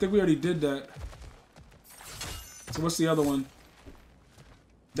 Alright, I think we already did that. So what's the other one?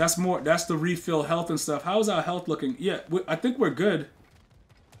 That's the refill health and stuff. How's our health looking? Yeah, I think we're good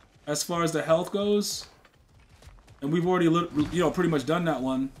as far as the health goes. And we've already, pretty much done that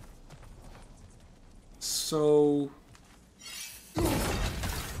one. So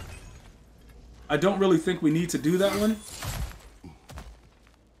I don't really think we need to do that one.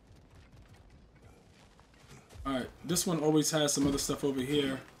 Alright, this one always has some other stuff over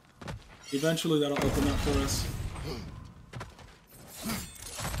here. Eventually that'll open up for us.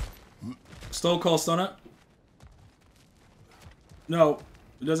 Stone Cold Stun It? No,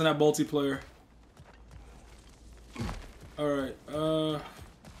 it doesn't have multiplayer. Alright,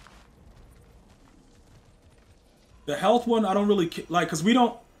 the health one, I don't really like, because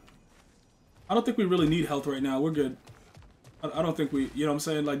I don't think we really need health right now. We're good. I don't think we, you know what I'm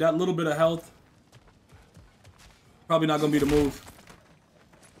saying? Like, that little bit of health, probably not going to be the move.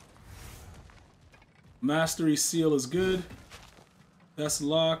 Mastery Seal is good. That's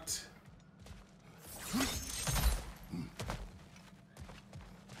locked.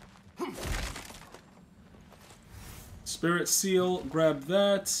 Spirit Seal, grab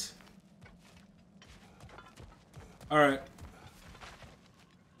that. Alright.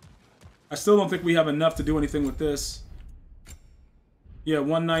 I still don't think we have enough to do anything with this. Yeah,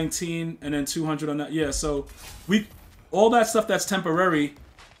 119 and then 200 on that. Yeah, so all that stuff that's temporary,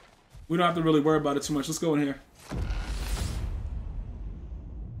 we don't have to really worry about it too much. Let's go in here.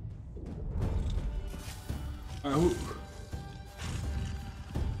 Alright, who...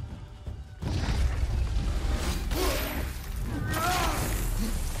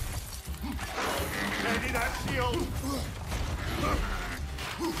 Ready that shield!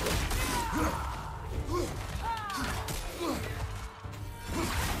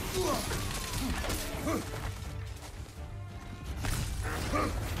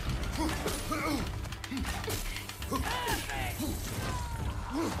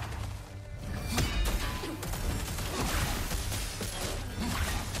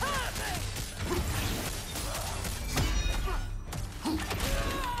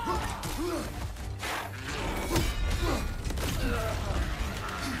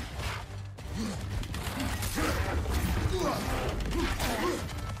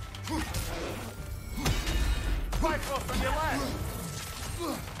 Right off on your left!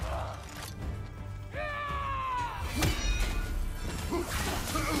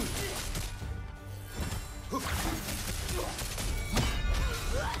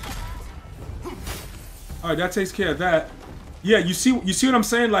 Alright, that takes care of that. Yeah, you see what I'm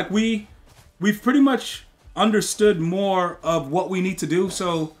saying? Like, we've pretty much understood more of what we need to do.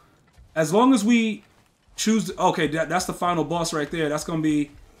 So, as long as we choose... Okay, that's the final boss right there. That's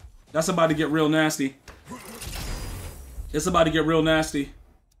about to get real nasty. It's about to get real nasty.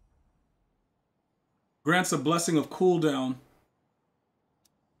 Grants a blessing of cooldown.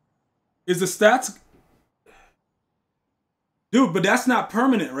 Is the stats... Dude, but that's not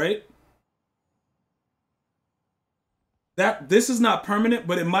permanent, right? This is not permanent,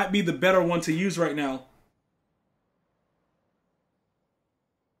 but it might be the better one to use right now.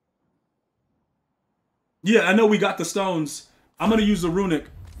 Yeah, I know we got the stones. I'm gonna use the runic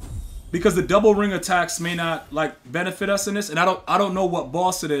because the double ring attacks may not like benefit us in this, and I don't know what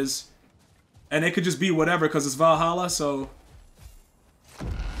boss it is, and it could just be whatever because it's Valhalla. So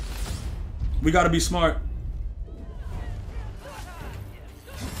we got to be smart.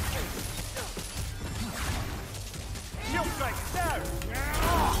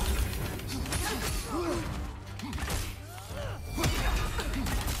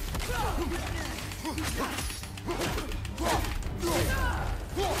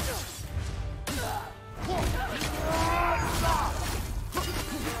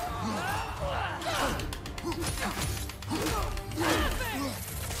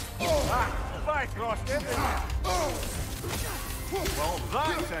 Crossed everywhere. Well,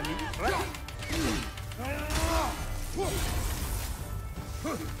 that's a neat trick.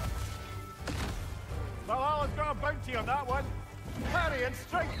 Valhalla's got a bounty on that one. Parry and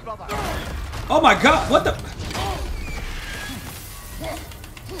strike, brother. Oh my god, what the...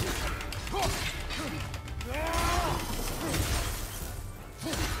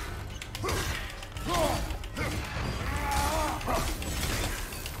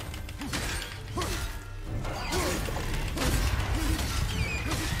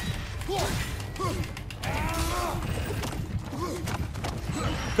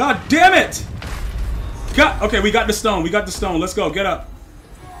 God damn it! Okay, we got the stone. We got the stone. Let's go. Get up.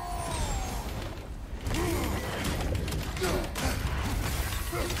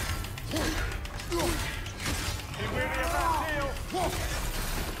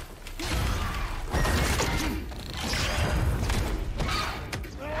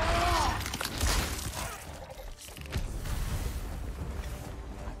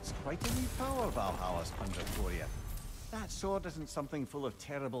 That's quite a new power Valhalla's conjured for you. That sword isn't something full of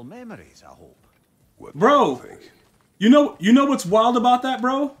terrible memories, I hope. What bro, you know what's wild about that,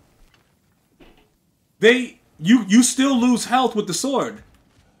 bro? you still lose health with the sword.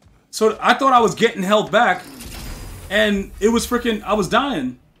 So I thought I was getting health back, and it was freaking, I was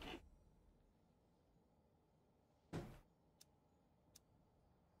dying.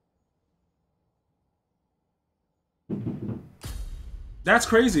 That's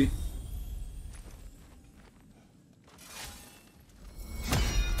crazy.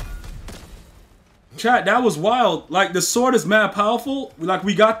 Chat, that was wild. Like, the sword is mad powerful. Like,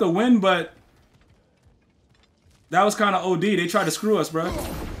 we got the win, but that was kind of OD. They tried to screw us, bro.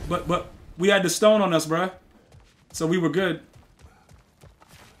 But we had the stone on us, bro. So we were good.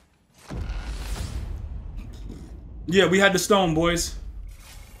 Yeah, we had the stone, boys.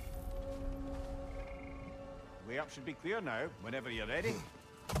 Way up should be clear now, whenever you're ready.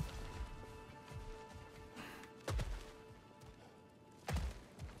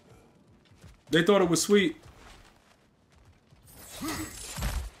 They thought it was sweet.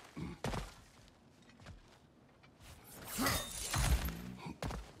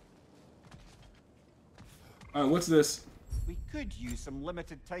 Alright, what's this? We could use some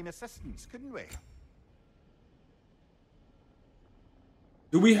limited time assistance, couldn't we?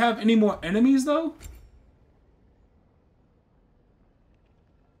 Do we have any more enemies, though?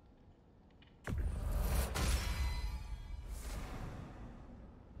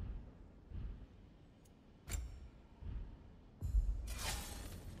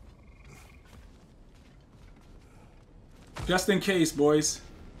 Just in case, boys.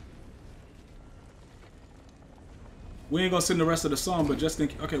 We ain't gonna sing the rest of the song, but just in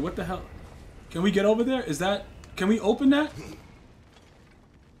case. Okay, what the hell? Can we get over there? Is that... Can we open that?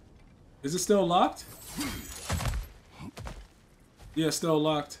 Is it still locked? Yeah, still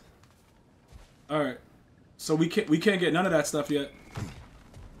locked. Alright. So we can't get none of that stuff yet.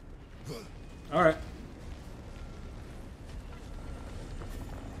 Alright.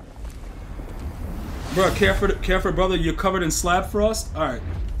 Bro, careful, brother. You're covered in slab frost? Alright.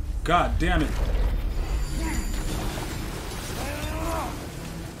 God damn it.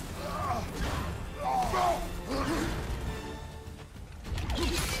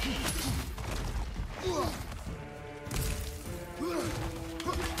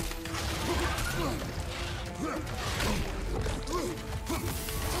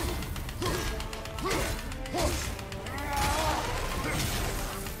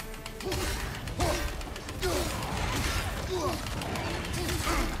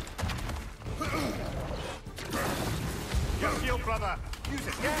 Brother, use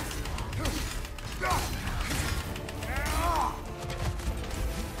it, yeah?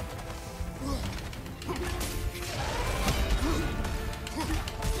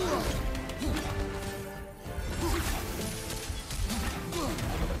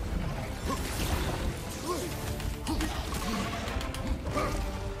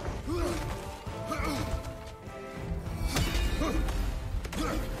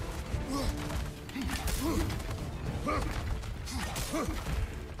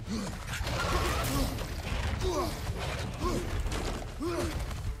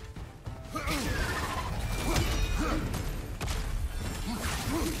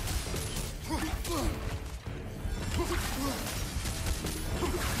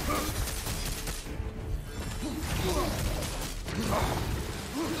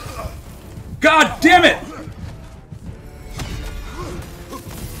 God damn it!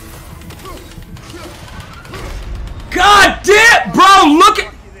 God damn, bro! Look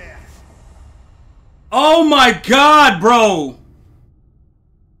at. Oh my God, bro!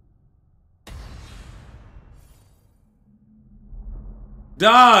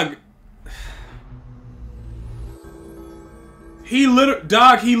 Dog. He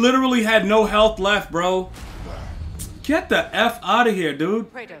literally had no health left, bro. Get the F out of here,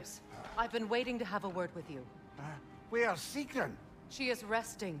 dude. Kratos, I've been waiting to have a word with you. We are seeking. She is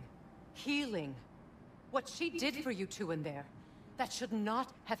resting, healing. What she did for you two in there, that should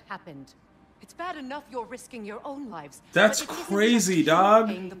not have happened. It's bad enough you're risking your own lives. That's but it isn't crazy, just you dog.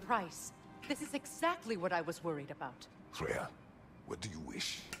 Paying the price. This is exactly what I was worried about. Freya, what do you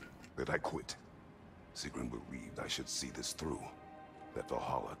wish? That I quit? Sigrun believed I should see this through. That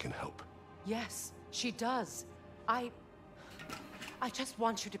Valhalla can help. Yes, she does. I just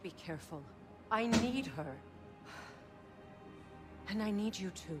want you to be careful. I need her. And I need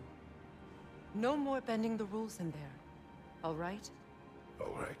you too. No more bending the rules in there. All right?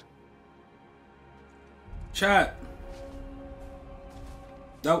 All right. Chat.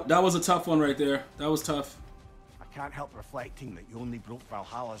 That was a tough one right there. That was tough. I can't help reflecting that you only broke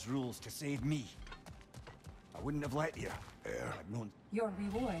Valhalla's rules to save me. I wouldn't have let you. I'd known. Your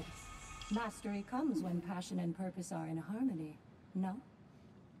reward. Mastery comes when passion and purpose are in harmony. No?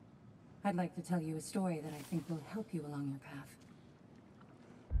 I'd like to tell you a story that I think will help you along your path.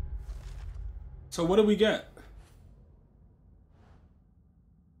 So what do we get?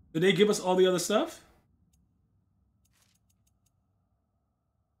 Did they give us all the other stuff?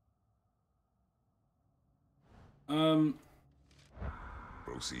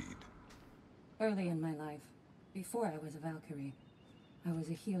 Proceed. Early in my life, before I was a Valkyrie, I was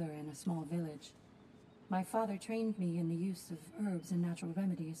a healer in a small village. My father trained me in the use of herbs and natural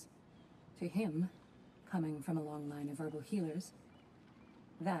remedies. To him, coming from a long line of herbal healers,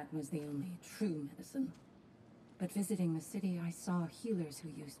 that was the only true medicine. But visiting the city, I saw healers who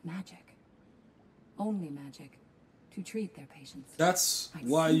used magic. Only magic. To treat their patients. That's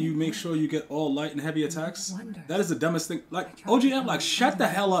why you make sure you get all light and heavy attacks. That is the dumbest thing. Like, OGM, like, shut the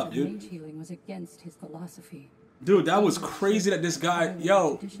hell up, dude. Mage healing was against his philosophy. Dude, that was crazy that this guy,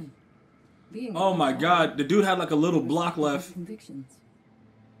 yo. Oh my god, the dude had like a little block left. Convictions.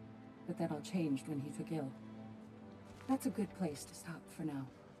 But that all changed when he took ill. That's a good place to stop for now.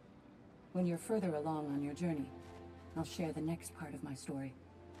 When you're further along on your journey, I'll share the next part of my story.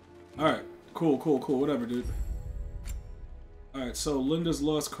 Alright, cool, whatever, dude. Alright, so Linda's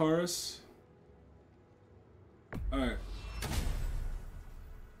lost Chorus. Alright.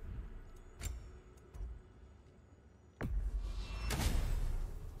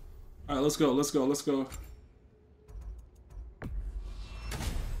 Alright, let's go.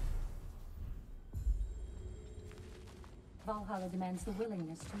 Valhalla demands the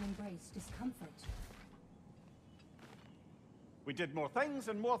willingness to embrace discomfort. We did more things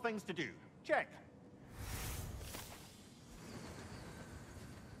and more things to do. Check.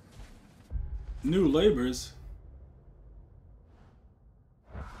 New labors.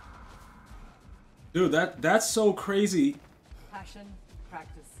 Dude, that's so crazy. Passion,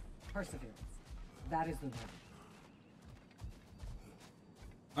 practice, perseverance. That is the word.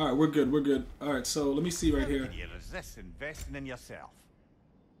 Alright, we're good. Alright, so let me see right here. How can you resist investing in yourself?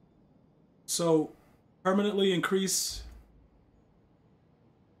 So, permanently increase...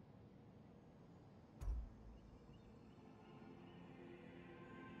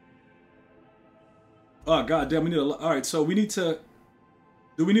 Oh, god damn, we need a... Alright, so we need to...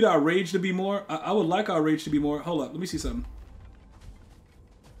 Do we need our rage to be more? I would like our rage to be more. Hold up, let me see something.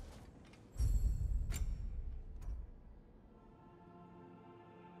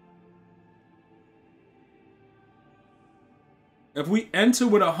 If we enter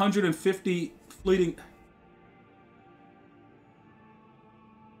with 150 fleeting...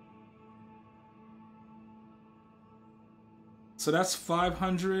 So that's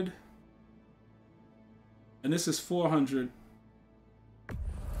 500. And this is 400.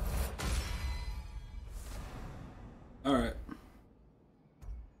 Alright.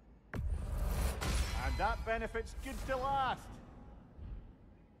 And that benefit's good to last.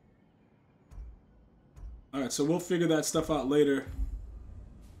 Alright, so we'll figure that stuff out later.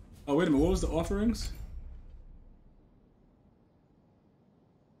 Oh, wait a minute. What was the offerings?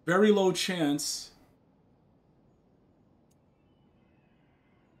 Very low chance.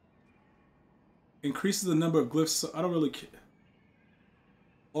 Increases the number of glyphs. So I don't really care.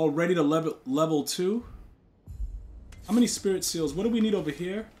 Already to level 2. How many spirit seals? What do we need over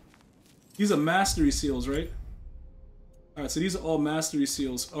here? These are mastery seals, right? Alright, so these are all mastery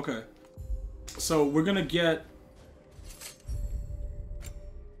seals. Okay. So we're gonna get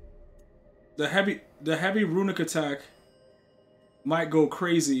the heavy runic attack might go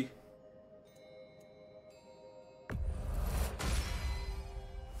crazy.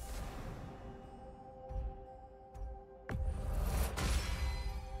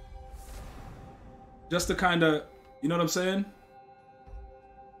 Just to kind of, you know what I'm saying?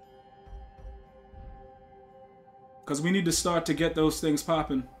 Because we need to start to get those things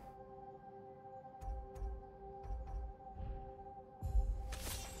popping.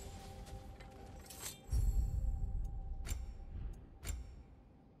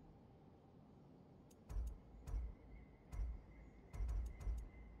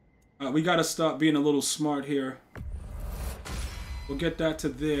 We gotta stop being a little smart here. We'll get that to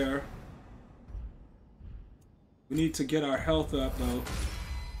there. We need to get our health up, though.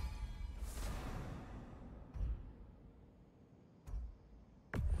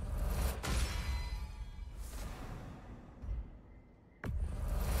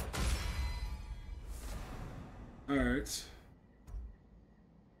 Alright.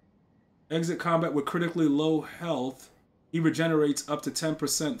 Exit combat with critically low health. He regenerates up to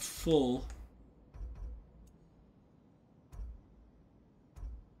 10% full.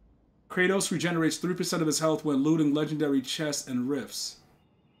 Kratos regenerates 3% of his health when looting legendary chests and rifts.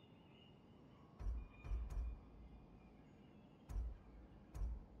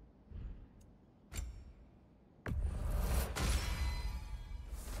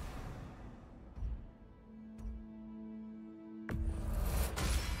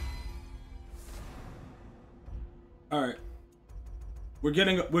 All right. We're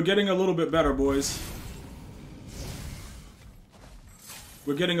getting a little bit better, boys.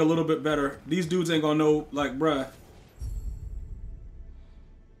 We're getting a little bit better. These dudes ain't gonna know, like, bruh.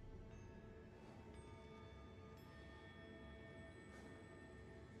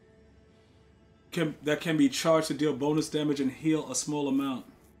 That can be charged to deal bonus damage and heal a small amount.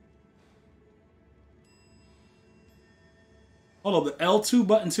 Hold up, the L2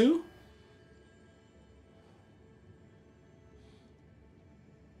 button too?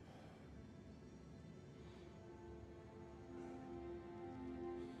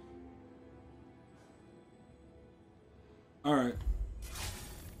 All right.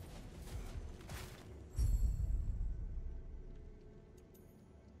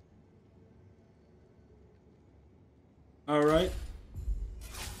 All right.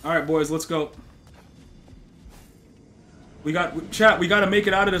 All right, boys, let's go. We got to make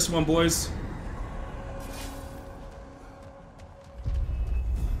it out of this one, boys.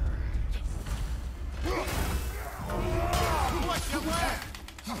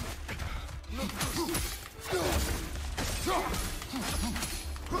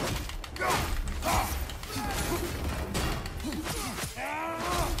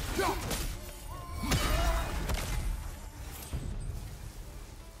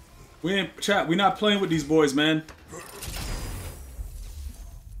 We're not playing with these boys, man.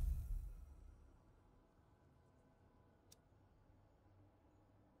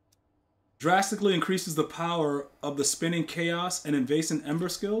 Drastically increases the power of the spinning chaos and invasive ember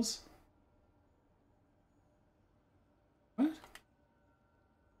skills. What?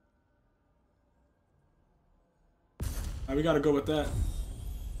 Alright, we gotta go with that.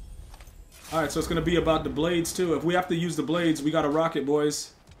 Alright, so it's gonna be about the blades too. If we have to use the blades, we gotta rock it,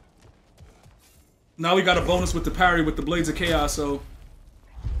 boys. Now we got a bonus with the parry with the Blades of Chaos, so...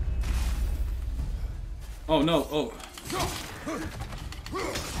 Oh no, oh.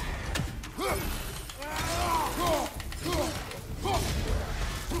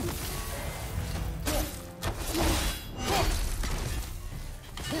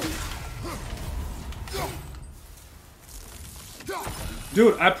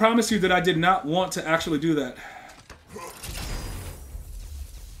 Dude, I promise you that I did not want to actually do that.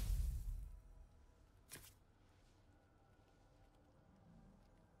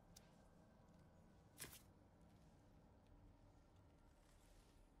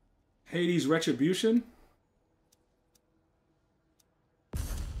 Hades' Retribution?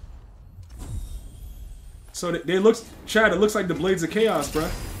 So they look, Chad, it looks like the Blades of Chaos,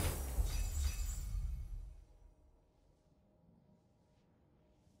 bruh.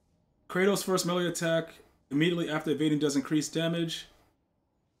 Kratos' first melee attack immediately after evading does increase damage.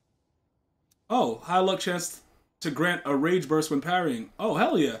 Oh, high luck chance to grant a rage burst when parrying. Oh,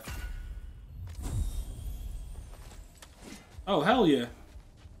 hell yeah. Oh, hell yeah.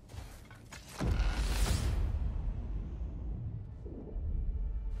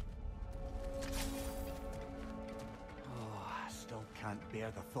 Can't bear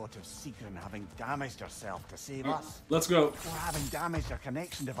the thought of Sigrun having damaged herself to save us. Let's go. Or having damaged her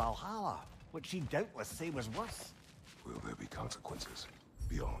connection to Valhalla, which she'd doubtless say was worse. Will there be consequences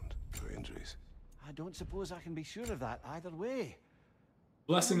beyond her injuries? I don't suppose I can be sure of that either way.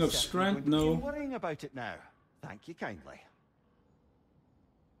 Blessing of Strength, no. I'm worrying about it now. Thank you kindly.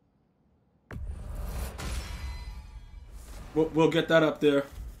 We'll get that up there.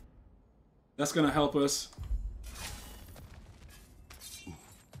 That's gonna help us.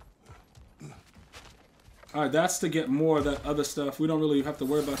 Alright, that's to get more of that other stuff. We don't really have to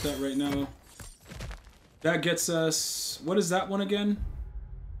worry about that right now. That gets us... What is that one again?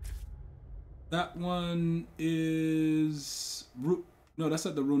 That one is... No, that's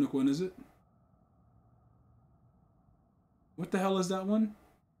not the runic one, is it? What the hell is that one?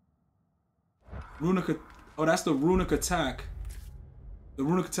 Runic... Oh, that's the runic attack. The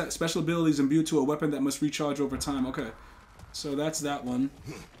runic attack special ability is imbued to a weapon that must recharge over time. Okay. So that's that one.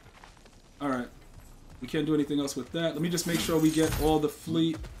 Alright. We can't do anything else with that. Let me just make sure we get all the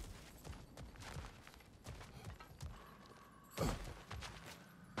fleet.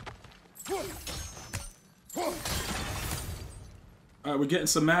 Alright, we're getting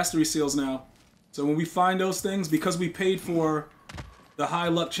some mastery seals now. So when we find those things, because we paid for the high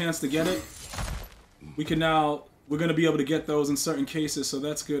luck chance to get it, we can now, we're going to be able to get those in certain cases, so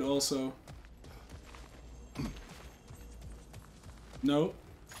that's good also. Nope.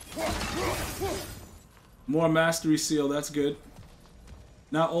 More mastery seal, that's good.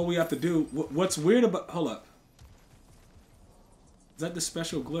 Now all we have to do, what's weird about, hold up. Is that the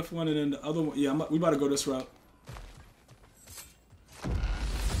special glyph one and then the other one? Yeah, we about to go this route.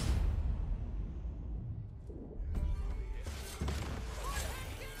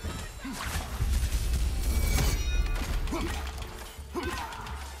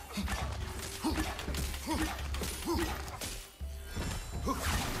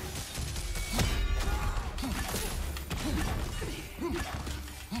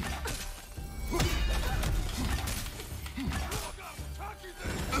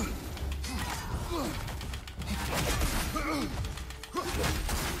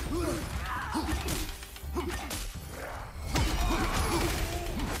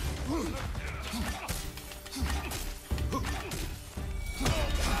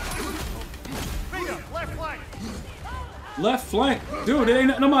 Left flank. Dude, it ain't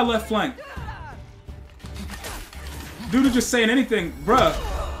nothing on my left flank. Dude is just saying anything, bruh.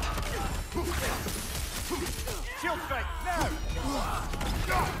 Shield strike, now!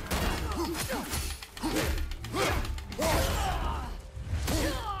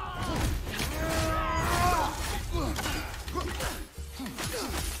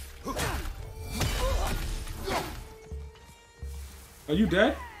 Are you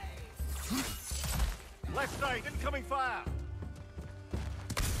dead? Left side, incoming fire!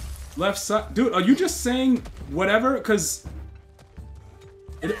 Left side. Dude, are you just saying whatever? Because...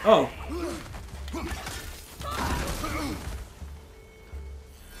 Oh.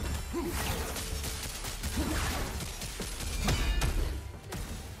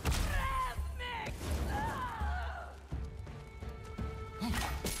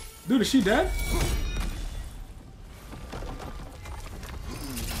 Dude, is she dead?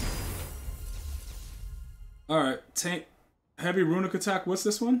 Alright, tank. Heavy runic attack. What's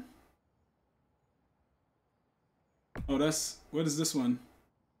this one? Oh, that's... What is this one?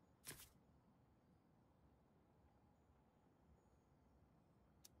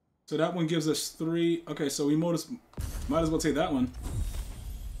 So that one gives us 3... Okay, so we might as well take that one.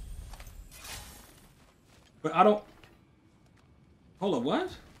 But I don't... Hold up, what?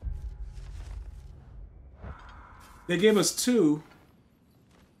 They gave us 2.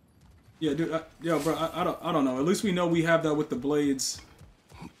 Yeah, dude. Yo, bro, I don't know. At least we know we have that with the blades.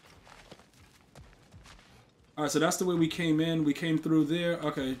 All right, so that's the way we came in. We came through there.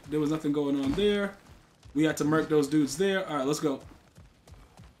 Okay, there was nothing going on there. We had to murk those dudes there. All right, let's go.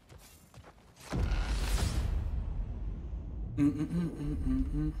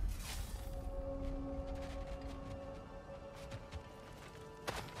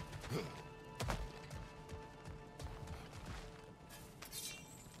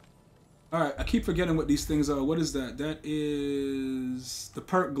 Alright, I keep forgetting what these things are. What is that? That is the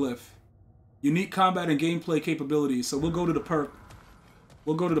perk glyph. Unique combat and gameplay capabilities. So we'll go to the perk.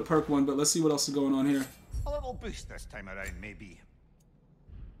 We'll go to the perk one, but let's see what else is going on here. A little boost this time around, maybe.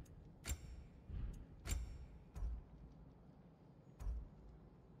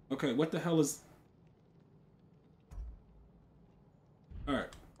 Okay, what the hell is... Alright.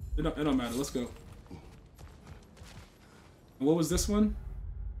 It don't matter. Let's go. And what was this one?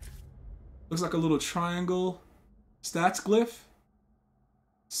 Looks like a little triangle. Stats glyph.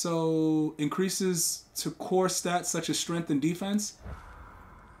 So, increases to core stats such as strength and defense.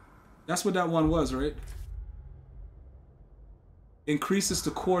 That's what that one was, right? Increases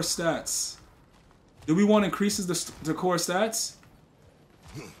to core stats. Do we want increases to core stats?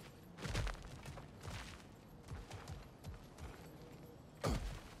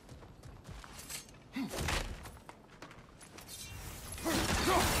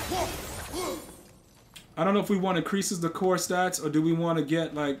 I don't know if we want increases the core stats or do we want to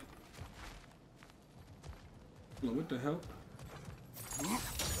get like... What the hell?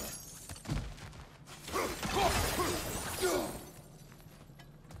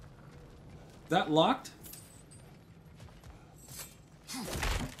 That locked?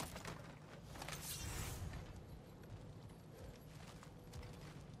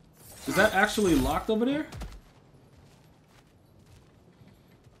 Is that actually locked over there?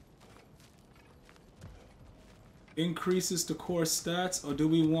 Increases to core stats, or do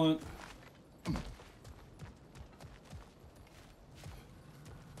we want...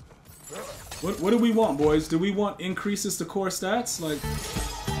 What do we want, boys? Do we want increases to core stats? Like...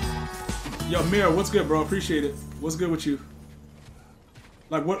 Yo, Mira, what's good, bro? Appreciate it. What's good with you?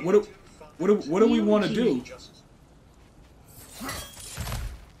 Like, what do we want to do?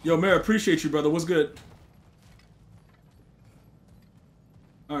 Yo, Mira, appreciate you, brother. What's good?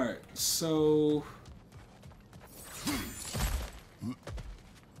 Alright, so...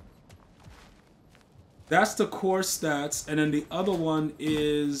 That's the core stats, and then the other one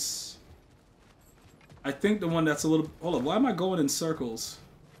is... I think the one that's a little... Hold on, why am I going in circles?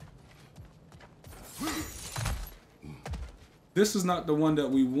 This is not the one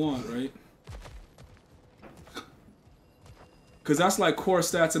that we want, right? Because that's like core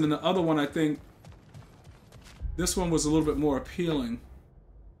stats, and then the other one, I think... This one was a little bit more appealing.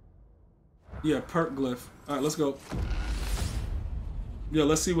 Yeah, perk glyph. Alright, let's go. Yeah,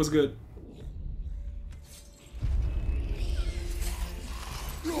 let's see what's good.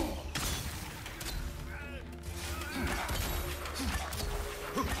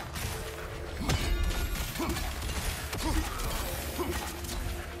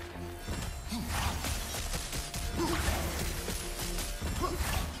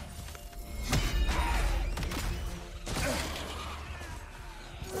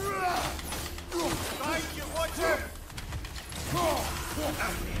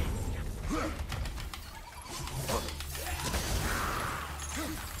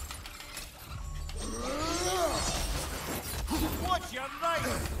 Watch your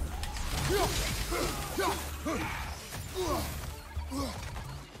right!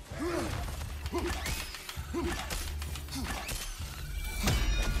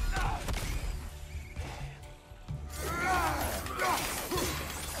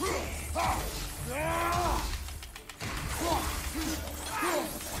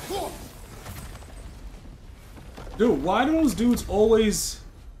 Dude, why do those dudes always...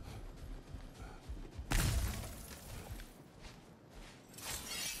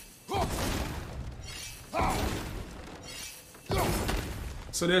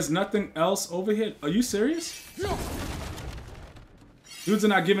 So there's nothing else over here? Are you serious? Dudes are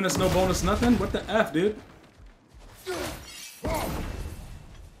not giving us no bonus nothing? What the F, dude?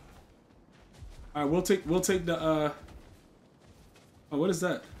 Alright, we'll take the oh, what is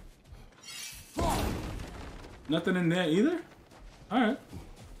that? Nothing in there either? Alright.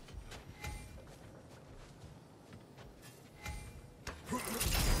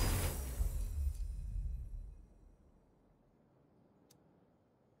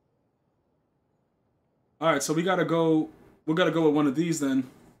 Alright, so we gotta go with one of these then.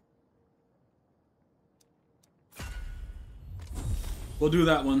 We'll do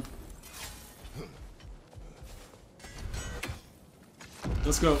that one.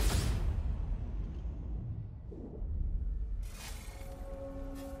 Let's go.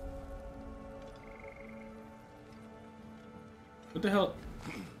 What the hell?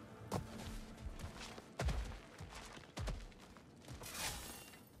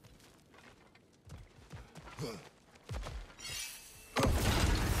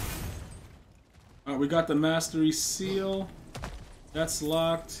 Alright, we got the mastery seal. That's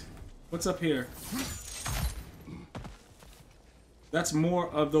locked. What's up here? That's more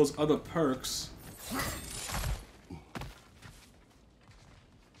of those other perks.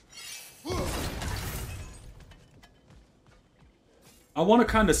 I want to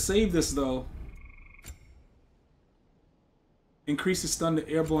kind of save this though. Increases stun to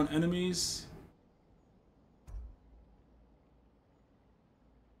airborne enemies.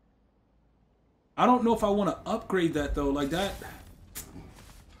 I don't know if I want to upgrade that though, like that.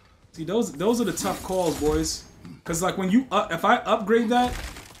 See, those are the tough calls, boys. Cause like when you if I upgrade that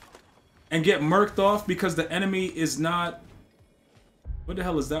and get murked off because the enemy is not. What the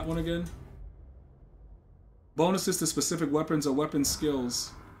hell is that one again? Bonuses to specific weapons or weapon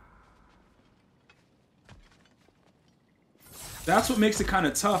skills. That's what makes it kind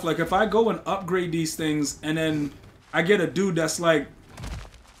of tough. Like if I go and upgrade these things and then I get a dude that's like,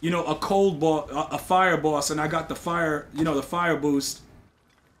 you know, a cold boss, a fire boss, and I got the fire, you know, the fire boost.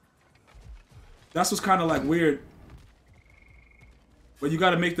 That's what's kind of like weird. But you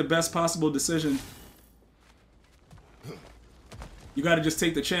got to make the best possible decision. You got to just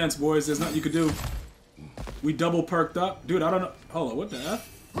take the chance, boys. There's nothing you could do. We double perked up. Dude, I don't know. Hold on, what the F?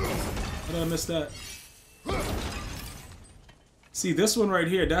 How did I miss that? See, this one right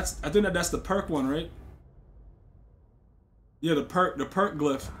here, I think that's the perk one, right? Yeah, the perk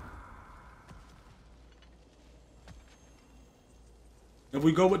glyph. If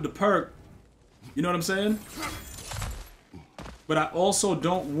we go with the perk, you know what I'm saying? But I also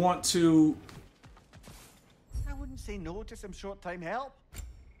don't want to... I wouldn't say no to some short-time help.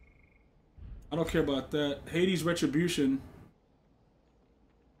 I don't care about that. Hades Retribution.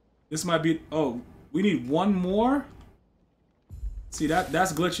 This might be... Oh, we need one more? See,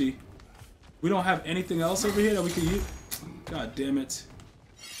 that's glitchy. We don't have anything else over here that we can use? God damn it.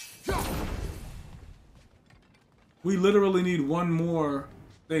 We literally need one more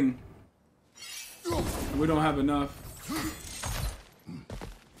thing. We don't have enough.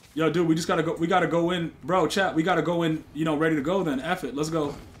 Yo, dude, we just gotta go. We gotta go in. Bro, chat, we gotta go in, you know, ready to go then. F it. Let's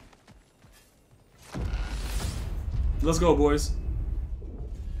go. Let's go, boys.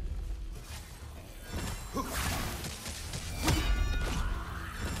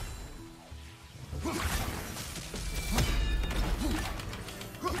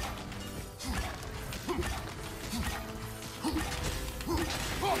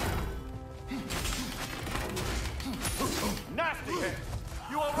 Nasty hit!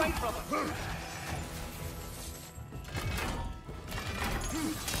 You all right, brother?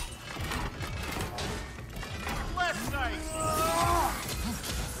 Left side!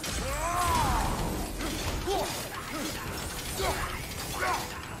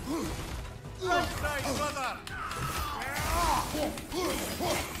 Left side, brother!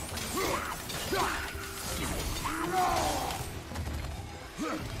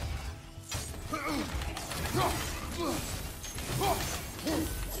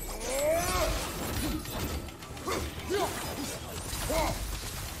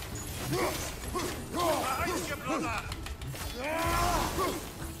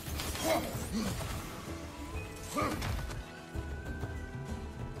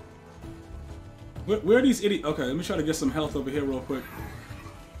 Where are these idiots? Okay, let me try to get some health over here real quick.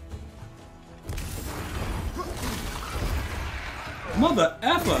 Mother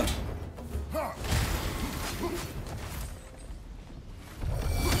effer!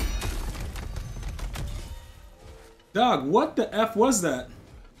 Dog, what the F was that?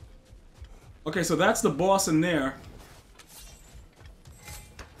 Okay, so that's the boss in there.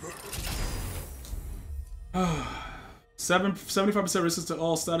 75% resistance to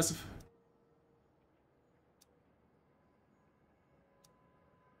all status.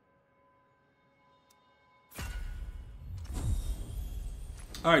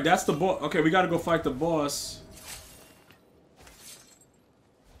 Alright, that's the boss. Okay, we gotta go fight the boss.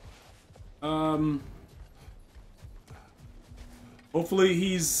 Hopefully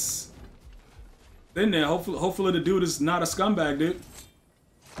he's in there. Hopefully the dude is not a scumbag, dude.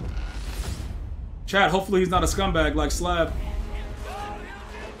 Chat, hopefully he's not a scumbag like Slab.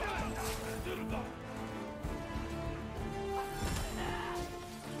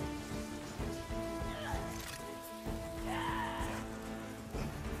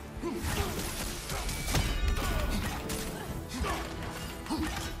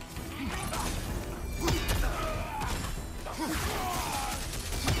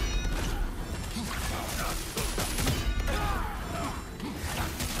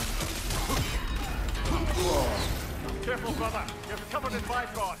 Careful, brother. You're covered in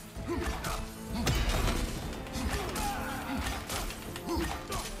Bifrost.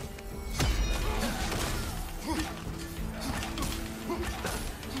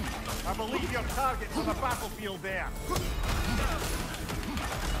 I believe your target's on the battlefield there.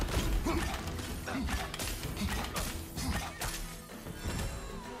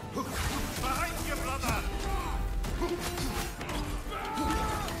 Behind you, brother!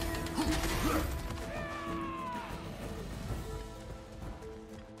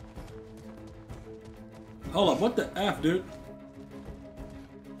 Hold up, what the F, dude?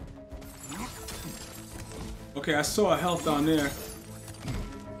 Okay, I saw a health down there.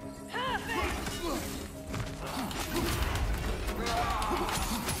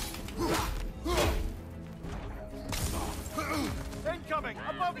 Incoming!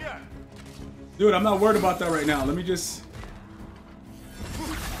 Above you! Dude, I'm not worried about that right now. Let me just...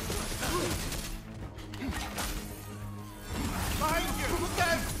 Behind you! Look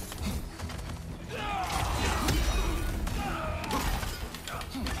out!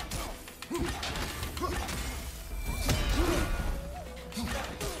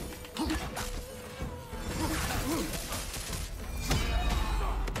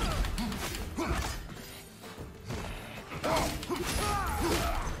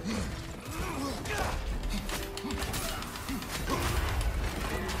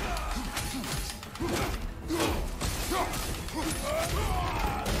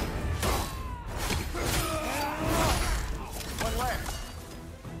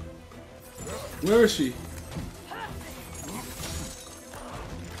 Where is she?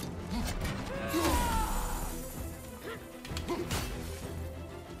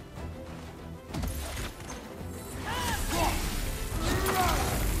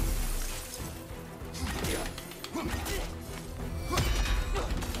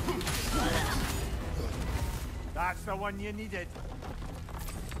 That's the one you needed.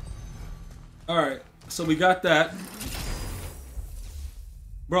 Alright, so we got that.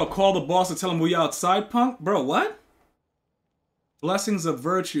 Bro, call the boss and tell him we outside, punk? Bro, what? Blessings of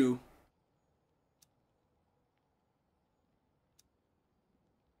virtue.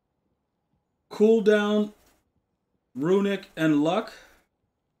 Cooldown, runic, and luck.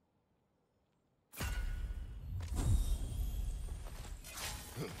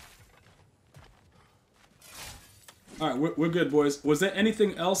 Alright, we're good, boys. Was there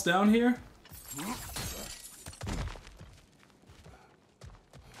anything else down here?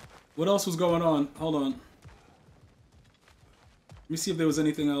 What else was going on? Hold on. Let me see if there was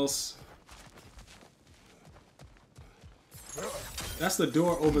anything else. That's the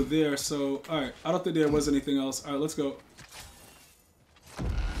door over there, so... Alright, I don't think there was anything else. Alright, let's go.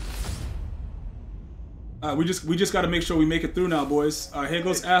 Alright, we just gotta make sure we make it through now, boys. Alright, here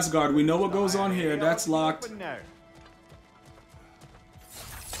goes Asgard. We know what goes on here. That's locked.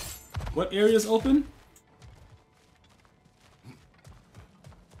 What area's open?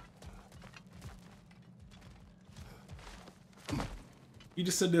 You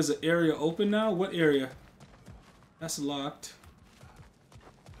just said there's an area open now? What area? That's locked.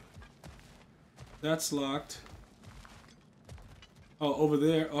 That's locked. Oh, over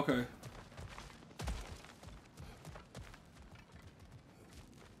there? Okay.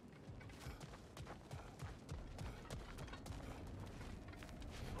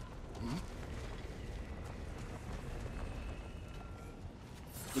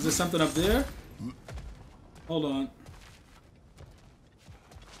 Is there something up there? Hold on.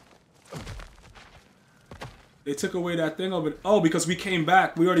 They took away that thing over. Oh, because we came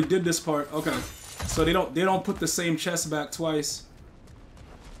back. We already did this part. Okay. So they don't put the same chest back twice.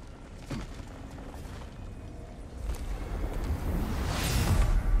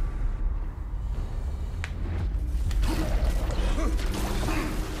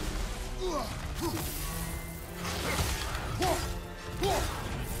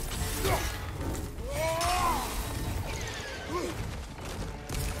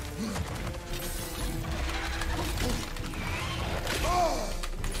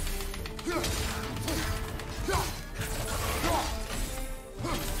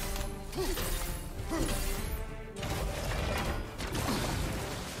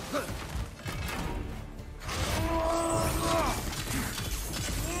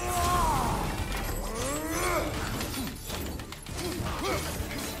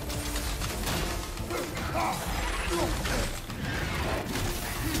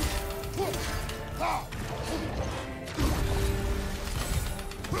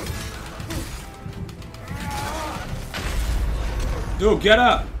 Dude, get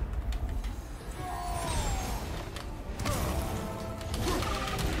up!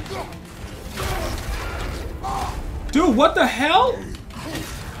 Dude, what the hell?